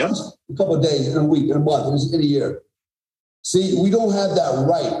comes out in a couple of days, in a week, in a month, in a year? See, we don't have that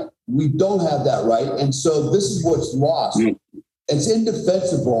right. We don't have that right. And so this is what's lost. It's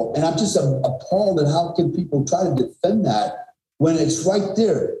indefensible. And I'm just appalled at how can people try to defend that when it's right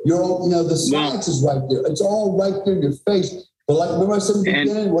there. The science is right there. It's all right there in your face. But like, remember I said in the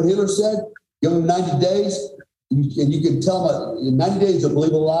beginning, what Hitler said? Give him 90 days, and you can tell him in 90 days you'll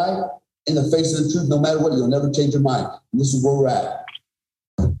believe a lie in the face of the truth. No matter what, you'll never change your mind. And this is where we're at.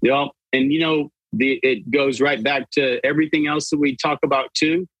 Yeah. And, it goes right back to everything else that we talk about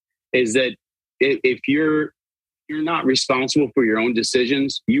too, is that if you're not responsible for your own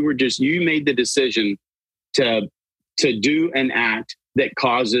decisions, you made the decision to do an act that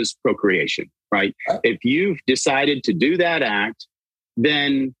causes procreation, right? If you've decided to do that act,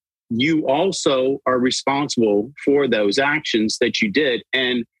 then you also are responsible for those actions that you did.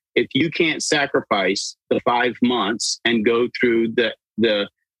 And if you can't sacrifice the 5 months and go through the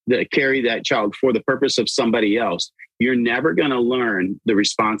carry that child for the purpose of somebody else, you're never going to learn the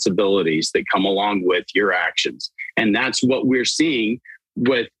responsibilities that come along with your actions. And that's what we're seeing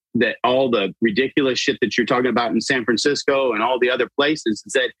with all the ridiculous shit that you're talking about in San Francisco and all the other places,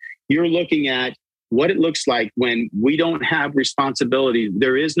 is that you're looking at what it looks like when we don't have responsibility.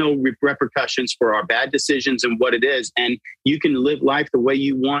 There is no repercussions for our bad decisions and what it is. And you can live life the way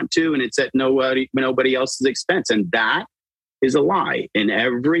you want to, and it's at nobody else's expense. And that is a lie in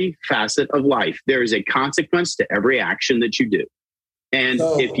every facet of life. There is a consequence to every action that you do. And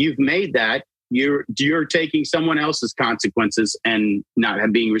if you've made that, you're taking someone else's consequences and not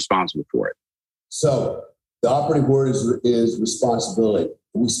being responsible for it. So the operative word is responsibility.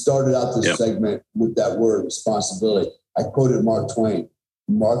 We started out this segment with that word, responsibility. I quoted Mark Twain.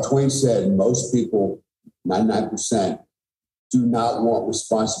 Mark Twain said most people, 99%, do not want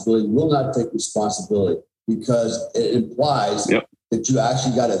responsibility, will not take responsibility, because it implies that you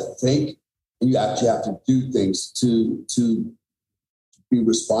actually got to think and you actually have to do things to be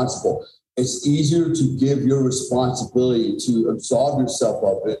responsible. It's easier to give your responsibility, to absolve yourself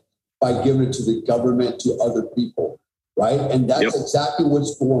of it, by giving it to the government, to other people, right? And that's exactly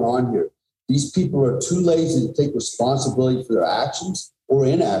what's going on here. These people are too lazy to take responsibility for their actions or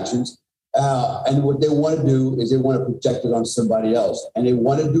inactions. And what they want to do is they want to project it on somebody else. And they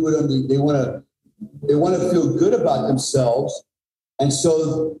want to do it they want to feel good about themselves. And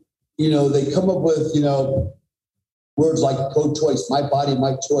so, they come up with, words like pro-choice, my body,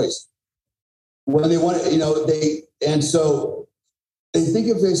 my choice. When they want to, and so they think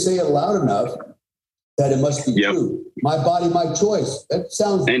if they say it loud enough that it must be true. My body, my choice. That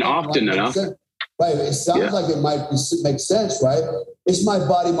sounds and often enough. Right. It sounds like it might make sense, right? It's my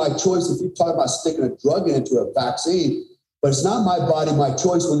body, my choice. If you talk about sticking a drug into a vaccine, but it's not my body, my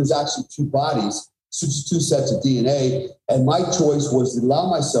choice when there's actually two bodies, two sets of DNA. And my choice was to allow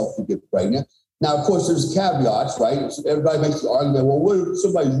myself to get pregnant. Now, of course, there's caveats, right? So everybody makes the argument, well, what if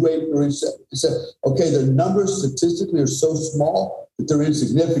somebody's raped or said, okay, the numbers statistically are so small that they're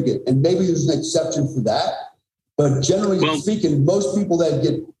insignificant. And maybe there's an exception for that. But generally speaking, most people that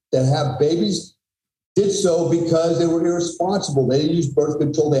have babies did so because they were irresponsible. They didn't use birth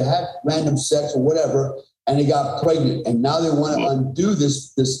control. They had random sex or whatever, and they got pregnant. And now they want to undo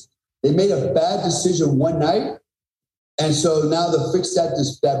this They made a bad decision one night. And so now to fix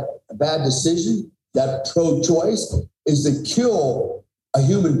that bad decision, that pro-choice, is to kill a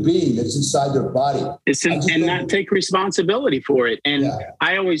human being that's inside their body. And not take responsibility for it. And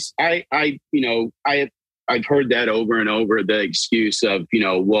I've heard that over and over, the excuse of,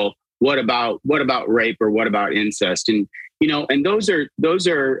 well, what about rape, or what about incest? And, and those are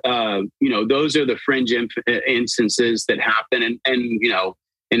the fringe instances that happen.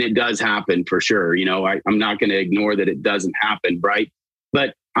 And it does happen for sure. I'm not going to ignore that it doesn't happen. Right.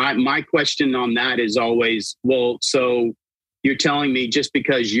 But my question on that is always, well, so you're telling me just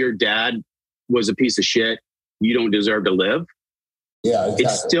because your dad was a piece of shit, you don't deserve to live? Yeah, exactly. It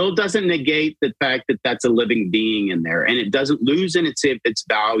still doesn't negate the fact that that's a living being in there, and it doesn't lose in its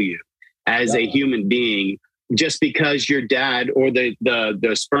value as a human being just because your dad or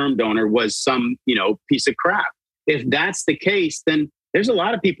the sperm donor was some piece of crap. If that's the case, then there's a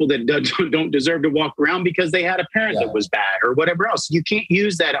lot of people that don't deserve to walk around because they had a parent that was bad or whatever else. You can't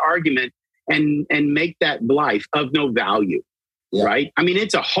use that argument and make that life of no value. Yeah. Right. I mean,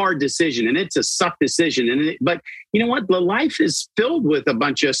 it's a hard decision and it's a suck decision. But you know what? The life is filled with a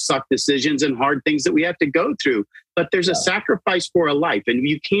bunch of suck decisions and hard things that we have to go through. But there's a sacrifice for a life. And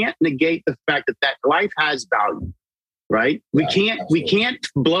you can't negate the fact that life has value. Right. Yeah, we can't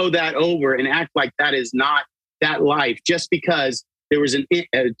blow that over and act like that is not that life just because there was an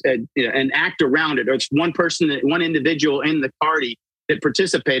act around it, or it's one individual in the party that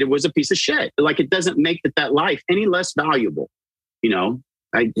participated was a piece of shit. Like, it doesn't make that life any less valuable.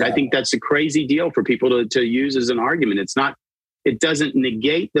 I think that's a crazy deal for people to use as an argument. It doesn't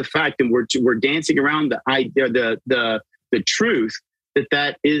negate the fact that we're dancing around the idea, the truth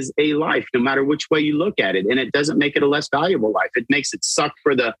that is a life, no matter which way you look at it. And it doesn't make it a less valuable life. It makes it suck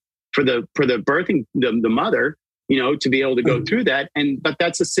for the birthing, the mother, to be able to go through that. But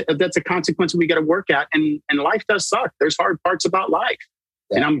that's a consequence we got to work at. And life does suck. There's hard parts about life.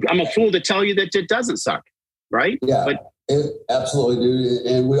 Yeah. And I'm a fool to tell you that it doesn't suck. Right. Yeah. Absolutely, dude.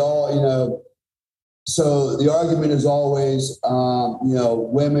 And we all, so the argument is always,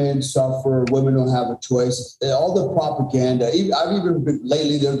 women suffer, women don't have a choice. All the propaganda, I've even been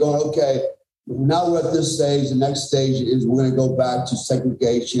lately, they're going, okay, now we're at this stage. The next stage is we're going to go back to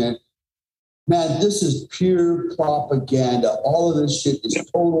segregation. Man, this is pure propaganda. All of this shit is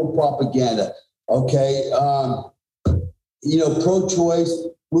total propaganda. Okay. Pro-choice,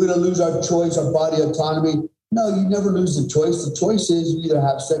 we're going to lose our choice, our body autonomy. No, you never lose the choice. The choice is you either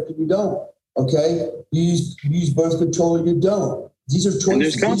have sex or you don't. Okay? You use birth control or you don't. These are choices. And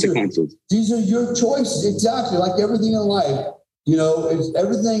there's consequences. These are your choices. Exactly. Like everything in life,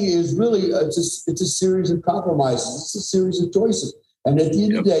 everything is really, it's a series of compromises. It's a series of choices. And at the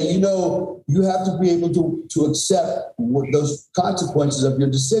end of the day, you have to be able to accept those consequences of your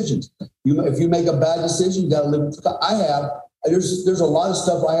decisions. If you make a bad decision, you got to live with it. There's a lot of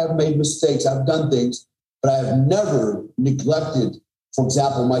stuff I have made mistakes. I've done things. But I have never neglected, for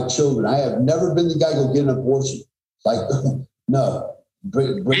example, my children. I have never been the guy who go get an abortion. Like, no.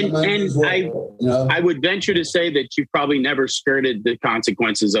 Bring them in as well, I would venture to say that you probably never skirted the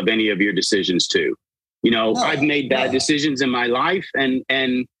consequences of any of your decisions too. I've made bad decisions in my life and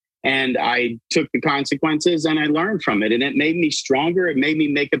I took the consequences and I learned from it. And it made me stronger. It made me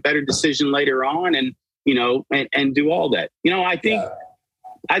make a better decision later on and do all that.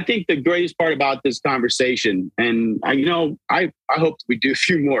 I think the greatest part about this conversation, and I hope we do a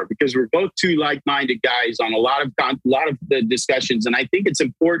few more because we're both two like-minded guys on a lot of the discussions, and I think it's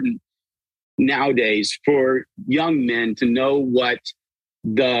important nowadays for young men to know what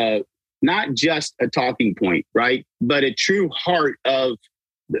not just a talking point, right, but a true heart of.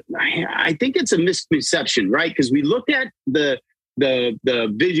 I think it's a misconception, right? Because we look at the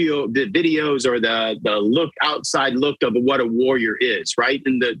videos or the outside look of what a warrior is, right?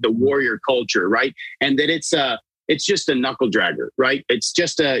 And the warrior culture, right? And that it's just a knuckle dragger, right? It's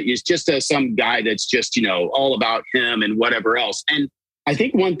just some guy that's just, all about him and whatever else. And I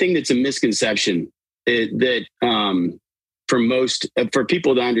think one thing that's a misconception is that for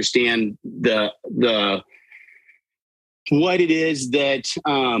people to understand what it is that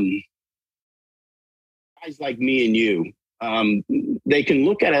guys like me and you, they can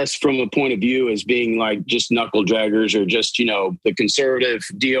look at us from a point of view as being like just knuckle draggers or just, the conservative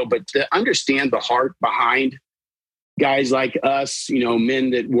deal, but to understand the heart behind guys like us, men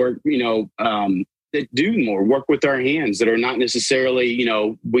that work, that do more work with our hands, that are not necessarily,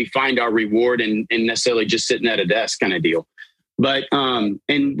 we find our reward in necessarily just sitting at a desk kind of deal. But,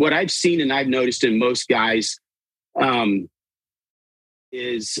 and what I've seen and I've noticed in most guys,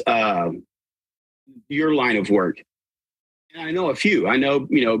 is your line of work. And I know a few. I know,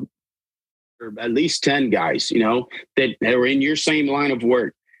 or at least 10 guys, that are in your same line of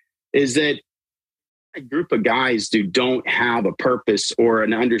work, is that a group of guys who don't have a purpose or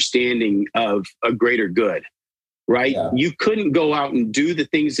an understanding of a greater good, right? Yeah. You couldn't go out and do the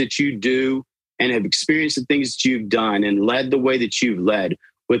things that you do and have experienced the things that you've done and led the way that you've led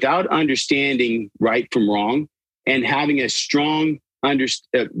without understanding right from wrong and having a strong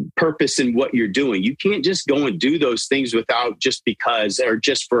purpose in what you're doing. You can't just go and do those things without just because or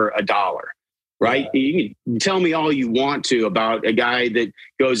just for $1, right? Yeah. You can tell me all you want to about a guy that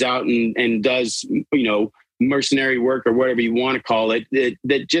goes out and does, mercenary work or whatever you want to call it,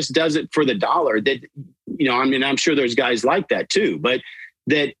 that just does it for the dollar. That, I'm sure there's guys like that too, but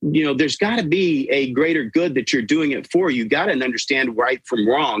that, there's got to be a greater good that you're doing it for. You got to understand right from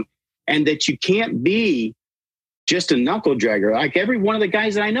wrong, and that you can't be just a knuckle dragger. Like every one of the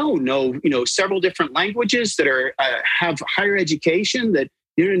guys that I know, several different languages, that are have higher education, that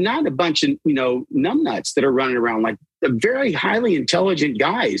you're not a bunch of numbnuts that are running around, like very highly intelligent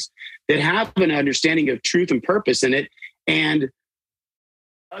guys that have an understanding of truth and purpose in it. And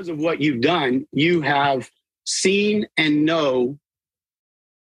because of what you've done, you have seen and know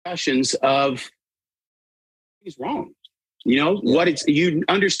discussions of things wrong. You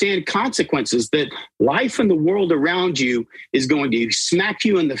understand consequences, that life and the world around you is going to smack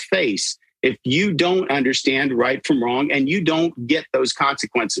you in the face if you don't understand right from wrong and you don't get those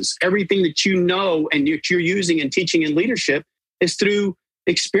consequences. Everything that you know and that you're using in teaching and leadership is through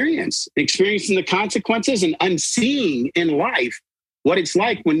experiencing the consequences and unseeing in life what it's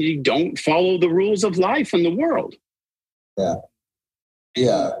like when you don't follow the rules of life and the world. Yeah.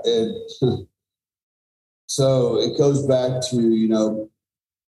 So it goes back to,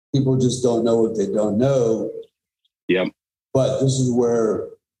 people just don't know what they don't know. Yeah. But this is where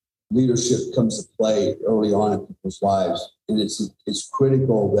leadership comes to play early on in people's lives. And it's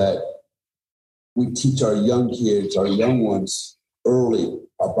critical that we teach our young kids, our young ones early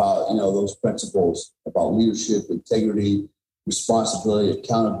about, those principles about leadership, integrity, responsibility,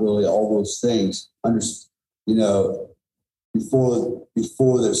 accountability, all those things.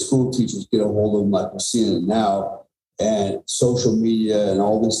 Before their school teachers get a hold of them, like we're seeing it now, and social media and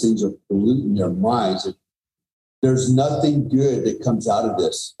all these things are polluting their minds. There's nothing good that comes out of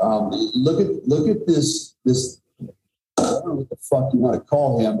this. Look at this. I don't know what the fuck you want to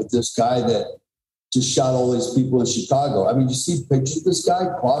call him, but this guy that just shot all these people in Chicago. I mean, you see pictures of this guy,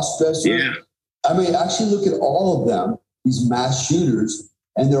 cross-dresser. Yeah. I mean, actually look at all of them, these mass shooters,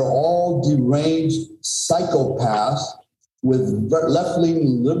 and they're all deranged psychopaths with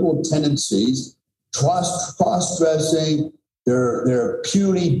left-leaning liberal tendencies, cross-dressing. They're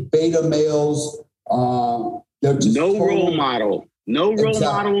puny beta males. They're just role model, no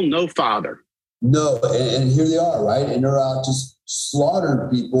father. No, and here they are, right? And they're out just slaughtering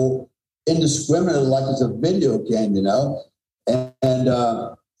people indiscriminately, like it's a video game, and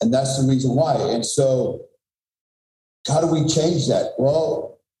that's the reason why. And so, how do we change that?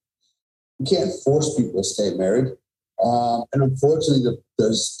 Well, we can't force people to stay married. And unfortunately,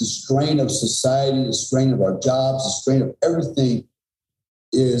 the strain of society, the strain of our jobs, the strain of everything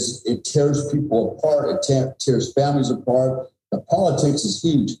it tears people apart. It tears families apart. The politics is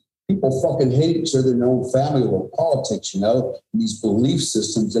huge. People fucking hate each other in their own family over politics, these belief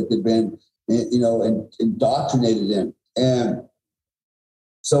systems that they've been, indoctrinated in. And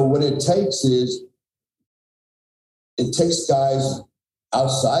so what it takes guys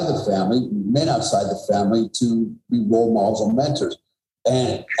outside the family, men outside the family, to be role models and mentors.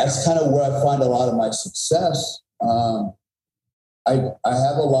 And that's kind of where I find a lot of my success. I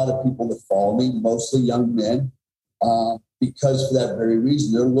have a lot of people that follow me, mostly young men, because for that very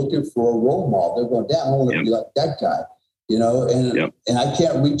reason, they're looking for a role model. They're going, damn, I want to be like that guy, and I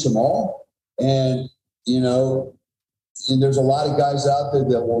can't reach them all. And, and there's a lot of guys out there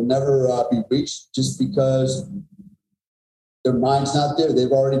that will never be reached just because their mind's not there.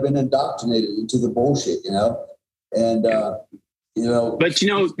 They've already been indoctrinated into the bullshit, and, But,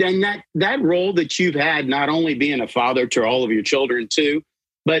 and that role that you've had, not only being a father to all of your children too,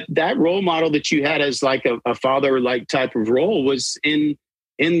 but that role model that you had as like a father-like type of role was in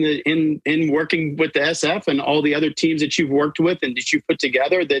working with the SF and all the other teams that you've worked with and that you put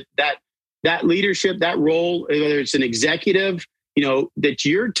together, that leadership, that role, whether it's an executive, that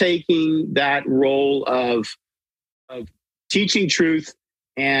you're taking that role of teaching truth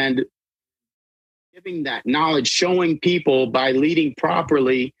and giving that knowledge, showing people by leading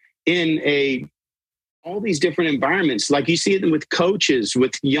properly in all these different environments. Like you see it with coaches,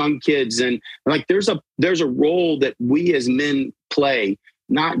 with young kids. And like, there's a role that we as men play,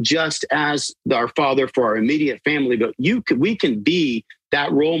 not just as our father for our immediate family, but we can be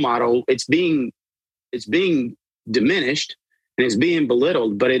that role model, it's being diminished and it's being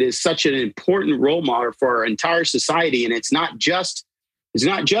belittled, but it is such an important role model for our entire society. And it's not just a,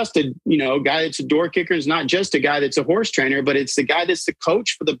 guy that's a door kicker. It's not just a guy that's a horse trainer, but it's the guy that's the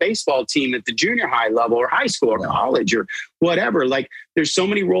coach for the baseball team at the junior high level or high school or college or whatever. Like, there's so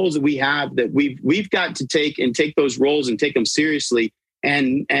many roles that we have that we've got to take those roles and take them seriously.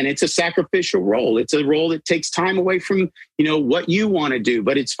 And it's a sacrificial role. It's a role that takes time away from, what you want to do,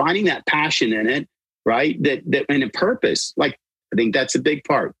 but it's finding that passion in it, right? That and a purpose. Like, I think that's a big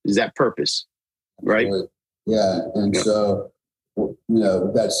part, is that purpose, right? Yeah. And so,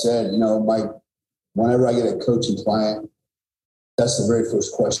 with that said, Mike, whenever I get a coaching client, that's the very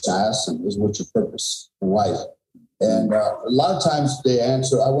first question I ask them is, what's your purpose in life? And a lot of times they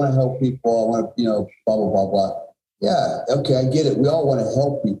answer, I want to help people. I want to, blah, blah, blah, blah. Yeah. Okay. I get it. We all want to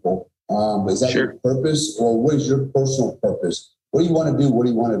help people. Is that your purpose, or what is your personal purpose? What do you want to do? What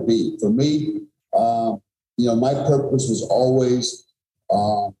do you want to be? For me, my purpose was always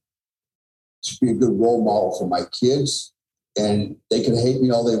to be a good role model for my kids. And they can hate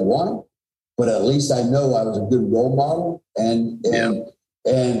me all they want, but at least I know I was a good role model. And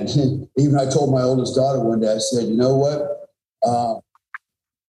even I told my oldest daughter one day, I said, you know what?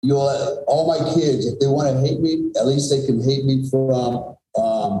 You'll let all my kids, if they want to hate me, at least they can hate me from,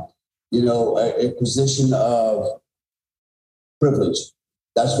 a position of privilege.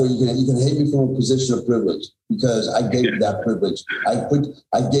 That's where you can hate me from a position of privilege, because I gave you that privilege. I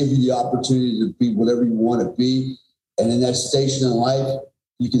gave you the opportunity to be whatever you want to be. And in that station in life,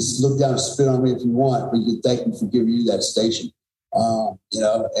 you can look down and spit on me if you want, but you can thank me for giving you that station. And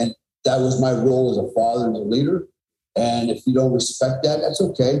that was my role as a father and a leader. And if you don't respect that, that's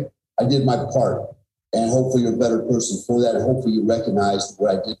okay. I did my part. And hopefully you're a better person for that. And hopefully you recognize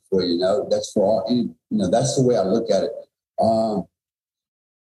what I did for you. That's for all, that's the way I look at it.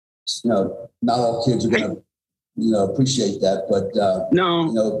 Not all kids are going to, appreciate that, but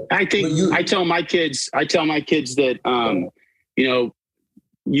no, I think I tell my kids that,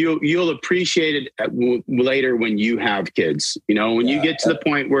 you'll appreciate it later when you have kids, when you get to the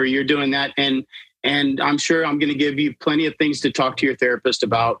point where you're doing that. And I'm sure I'm going to give you plenty of things to talk to your therapist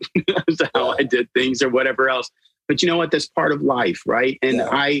about how I did things or whatever else. But you know what? That's part of life, right? And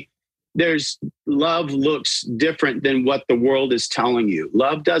love looks different than what the world is telling you.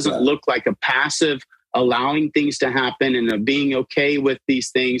 Love doesn't look like a passive allowing things to happen and being okay with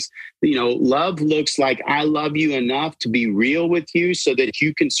these things. Love looks like, I love you enough to be real with you so that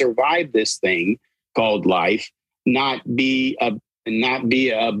you can survive this thing called life, not be a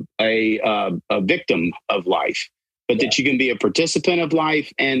victim of life, but that you can be a participant of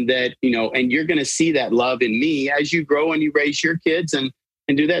life, and that, and you're going to see that love in me as you grow and you raise your kids and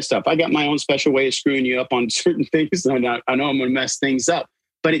do that stuff. I got my own special way of screwing you up on certain things. I know I'm going to mess things up,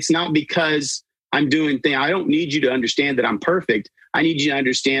 but it's not because I'm doing things. I don't need you to understand that I'm perfect. I need you to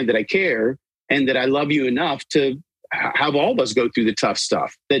understand that I care and that I love you enough to have all of us go through the tough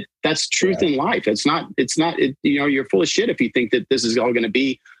stuff. That's truth in life. You're full of shit if you think that this is all going to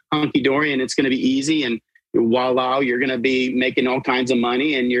be hunky dory and it's going to be easy and voila, you're going to be making all kinds of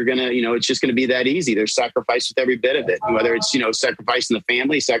money and you're going to, it's just going to be that easy. There's sacrifice with every bit of it, whether it's, sacrificing the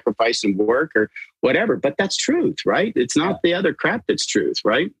family, sacrificing work or whatever, but that's truth, right? It's not the other crap that's truth,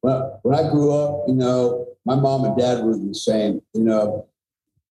 right? Well, when I grew up, my mom and dad were the same.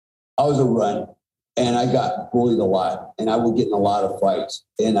 I was a runt and I got bullied a lot and I would get in a lot of fights.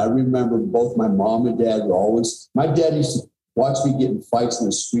 And I remember both my mom and dad my dad used to watch me get in fights in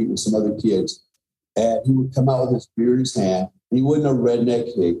the street with some other kids. And he would come out with his beer in his hand. He wasn't a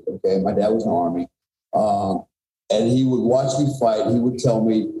redneck kid, okay? My dad was in the Army. And he would watch me fight. And he would tell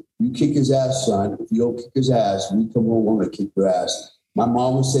me, you kick his ass, son. If you don't kick his ass, when you come home, I'm going to kick your ass. My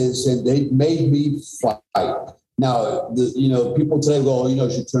mom would say the same. They made me fight. Now, people today go, you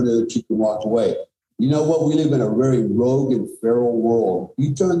should turn the other cheek and walk away. You know what? We live in a very rogue and feral world.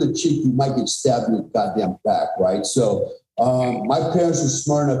 You turn the cheek, you might get stabbed in the goddamn back, right? So my parents were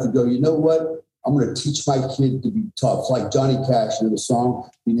smart enough to go, you know what? I'm going to teach my kid to be tough. It's like Johnny Cash in the song,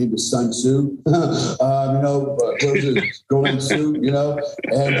 he named his son Sue. What was it? Growing Sue, and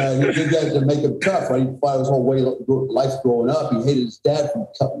he did that to make him tough, right? He fought his whole way life growing up. He hated his dad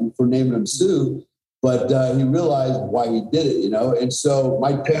for naming him Sue, but he realized why he did it, And so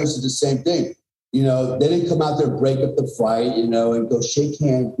my parents did the same thing. They didn't come out there and break up the fight, and go shake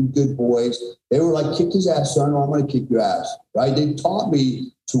hands, be good boys. They were like, kick his ass, son, or I'm going to kick your ass, right? They taught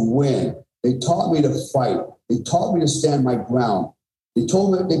me to win. They taught me to fight. They taught me to stand my ground. They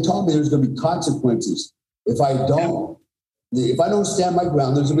taught me there's going to be consequences. If I don't stand my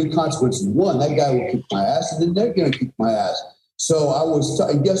ground, there's going to be consequences. One, that guy will kick my ass, and then they're going to kick my ass. So I was,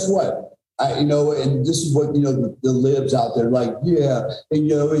 and guess what? And this is what, the libs out there like, yeah,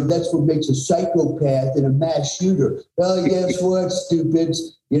 and that's what makes a psychopath and a mass shooter. Well, guess what,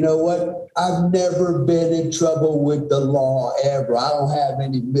 stupids? You know what? I've never been in trouble with the law ever. I don't have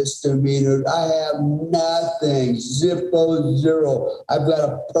any misdemeanors. I have nothing. Zero. I've got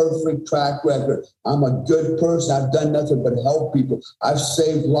a perfect track record. I'm a good person. I've done nothing but help people. I've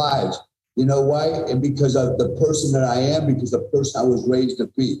saved lives. You know why? And because of the person that I am, because the person I was raised to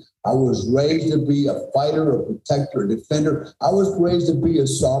be. I was raised to be a fighter, a protector, a defender. I was raised to be a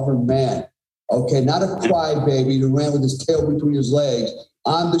sovereign man. Okay, not a crybaby who ran with his tail between his legs.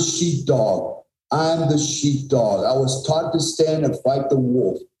 I'm the sheepdog. I was taught to stand and fight the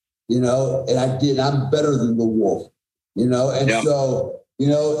wolf, and I did. I'm better than the wolf, So,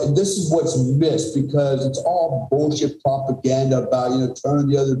 and this is what's missed because it's all bullshit propaganda about, turn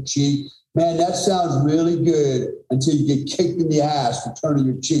the other cheek. Man, that sounds really good until you get kicked in the ass for turning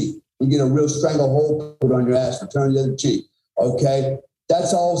your cheek. You get a real stranglehold put on your ass for turning the other cheek. Okay?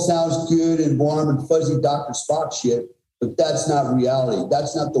 That's all sounds good and warm and fuzzy Dr. Spock shit, but that's not reality.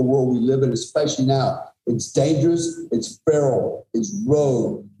 That's not the world we live in, especially now. It's dangerous. It's feral. It's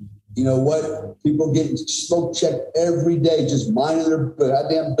rogue. You know what? People getting smoke checked every day, just minding their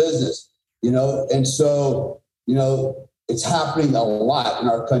goddamn business, And so, it's happening a lot in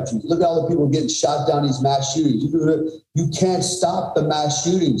our country. Look at all the people getting shot down these mass shootings. You can't stop the mass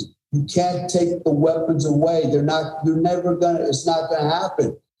shootings. You can't take the weapons away. It's not going to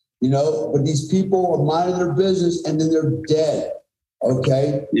happen, but these people are minding their business and then they're dead.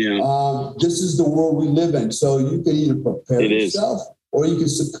 Okay. Yeah. This is the world we live in. So you can either prepare yourself or you can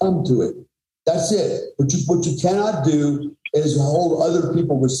succumb to it. That's it. But what you cannot do is hold other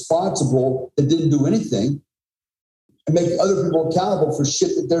people responsible that didn't do anything and make other people accountable for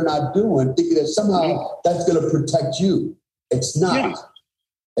shit that they're not doing, thinking that somehow that's going to protect you. It's not. Yeah.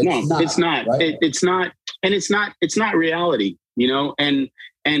 It's not. Right? It's not. And it's not reality,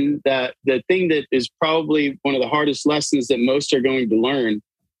 and the thing that is probably one of the hardest lessons that most are going to learn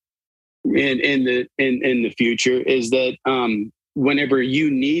in the future is that, whenever you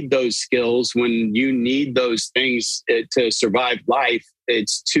need those skills, when you need those things to survive life,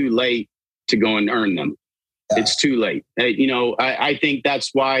 it's too late to go and earn them. Yeah. It's too late. I think that's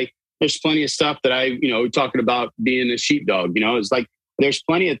why there's plenty of stuff that talking about being a sheepdog, it's like, there's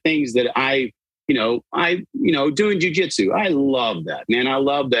plenty of things that I doing jujitsu. I love that, man. I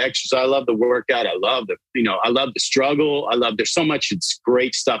love the exercise. I love the workout. I love the struggle. There's so much, it's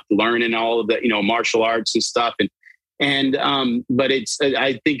great stuff to learn in all of the, martial arts and stuff. But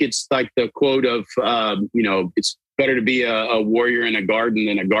I think it's like the quote of, it's better to be a warrior in a garden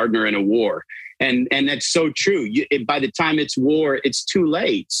than a gardener in a war. And that's so true. By the time it's war, it's too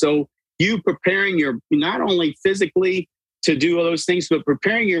late. So you preparing not only physically to do all those things, but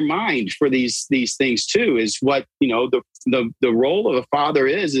preparing your mind for these things too is what, the role of a father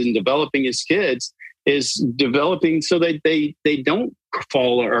is in developing his kids, is developing so that they don't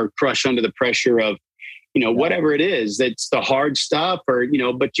fall or crush under the pressure of, whatever it is, that's the hard stuff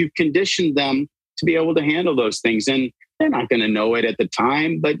but you've conditioned them to be able to handle those things. And they're not going to know it at the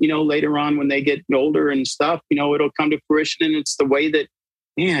time, but, later on when they get older and stuff, it'll come to fruition. And it's the way that,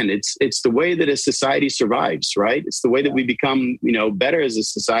 it's the way that a society survives, right? It's the way that we become, better as a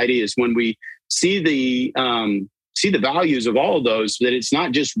society is when we see the values of all of those, that it's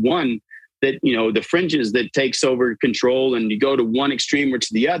not just one that, the fringes that takes over control and you go to one extreme or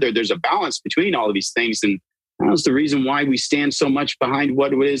to the other. There's a balance between all of these things. And that's the reason why we stand so much behind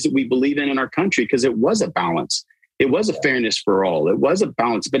what it is that we believe in our country, because it was a balance. It was a fairness for all. It was a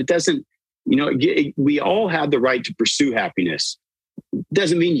balance, but it doesn't, we all have the right to pursue happiness.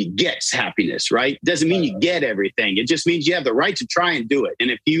 Doesn't mean you get happiness, right? Doesn't mean you get everything. It just means you have the right to try and do it.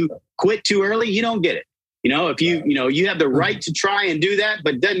 And if you quit too early, you don't get it. If you have the right to try and do that,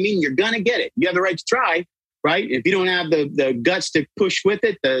 but doesn't mean you're going to get it. You have the right to try, right? If you don't have the guts to push with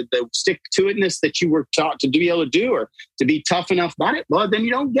it, the stick-to-itness that you were taught to be able to do, or to be tough enough about it, well, then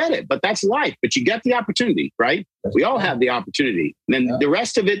you don't get it. But that's life. But you get the opportunity, right? We all have the opportunity. And then the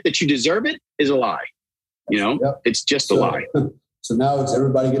rest of it, that you deserve it, is a lie. It's just a lie. So now it's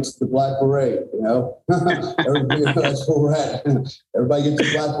everybody gets the black beret, that's where we're at. Everybody gets the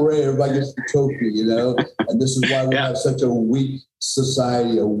black beret, everybody gets the trophy, and this is why we have such a weak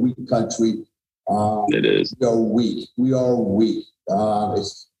society, a weak country. It is. We are weak.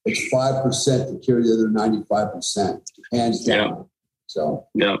 It's 5% to carry the other 95%, hands down. Yeah. So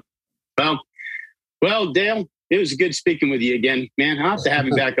yeah. Well, Dale, it was good speaking with you again, man. I'll have to have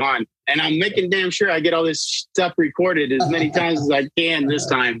you back on. And I'm making damn sure I get all this stuff recorded as many times as I can this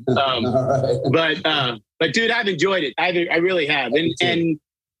time. But But dude, I've enjoyed it. I really have. And,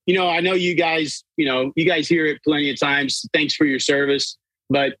 you know, I know you guys hear it plenty of times. Thanks for your service.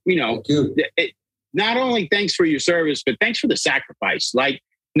 But, you know, not only thanks for your service, but thanks for the sacrifice. Like,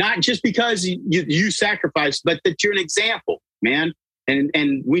 not just because you sacrificed, but that you're an example, man.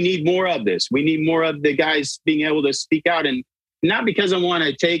 And we need more of this. We need more of the guys being able to speak out, and not because I want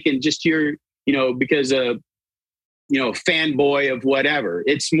to take and just because of, fanboy of whatever.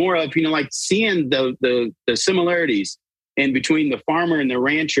 It's more of, like seeing the similarities in between the farmer and the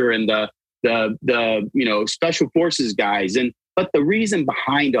rancher and the special forces guys. But the reason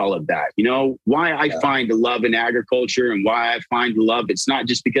behind all of that, why I find love in agriculture and why I find love, it's not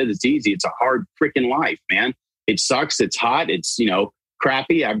just because it's easy. It's a hard freaking life, man. It sucks. It's hot. It's,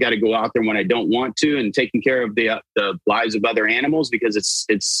 crappy. I've got to go out there when I don't want to, and taking care of the lives of other animals because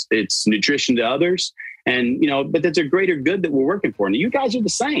it's nutrition to others. And, but that's a greater good that we're working for. And you guys are the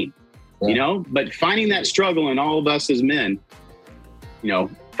same, but finding that struggle in all of us as men,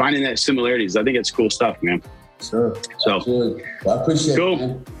 finding that similarities, I think it's cool stuff, man. Sure. So, absolutely. Well, I appreciate it,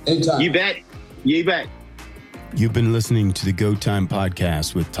 man. Anytime. You bet. You bet. You've been listening to the Go Time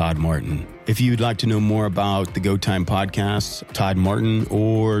Podcast with Todd Martin. If you'd like to know more about the Go Time Podcast, Todd Martin,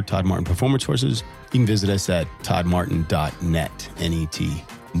 or Todd Martin Performance Horses, you can visit us at toddmartin.net, N-E-T.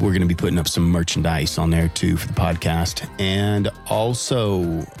 We're going to be putting up some merchandise on there too for the podcast. And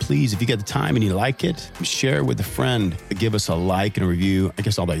also, please, if you get the time and you like it, share with a friend. Give us a like and a review. I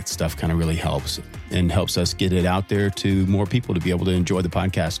guess all that stuff kind of really helps and helps us get it out there to more people to be able to enjoy the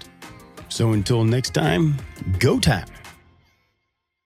podcast. So until next time, go time.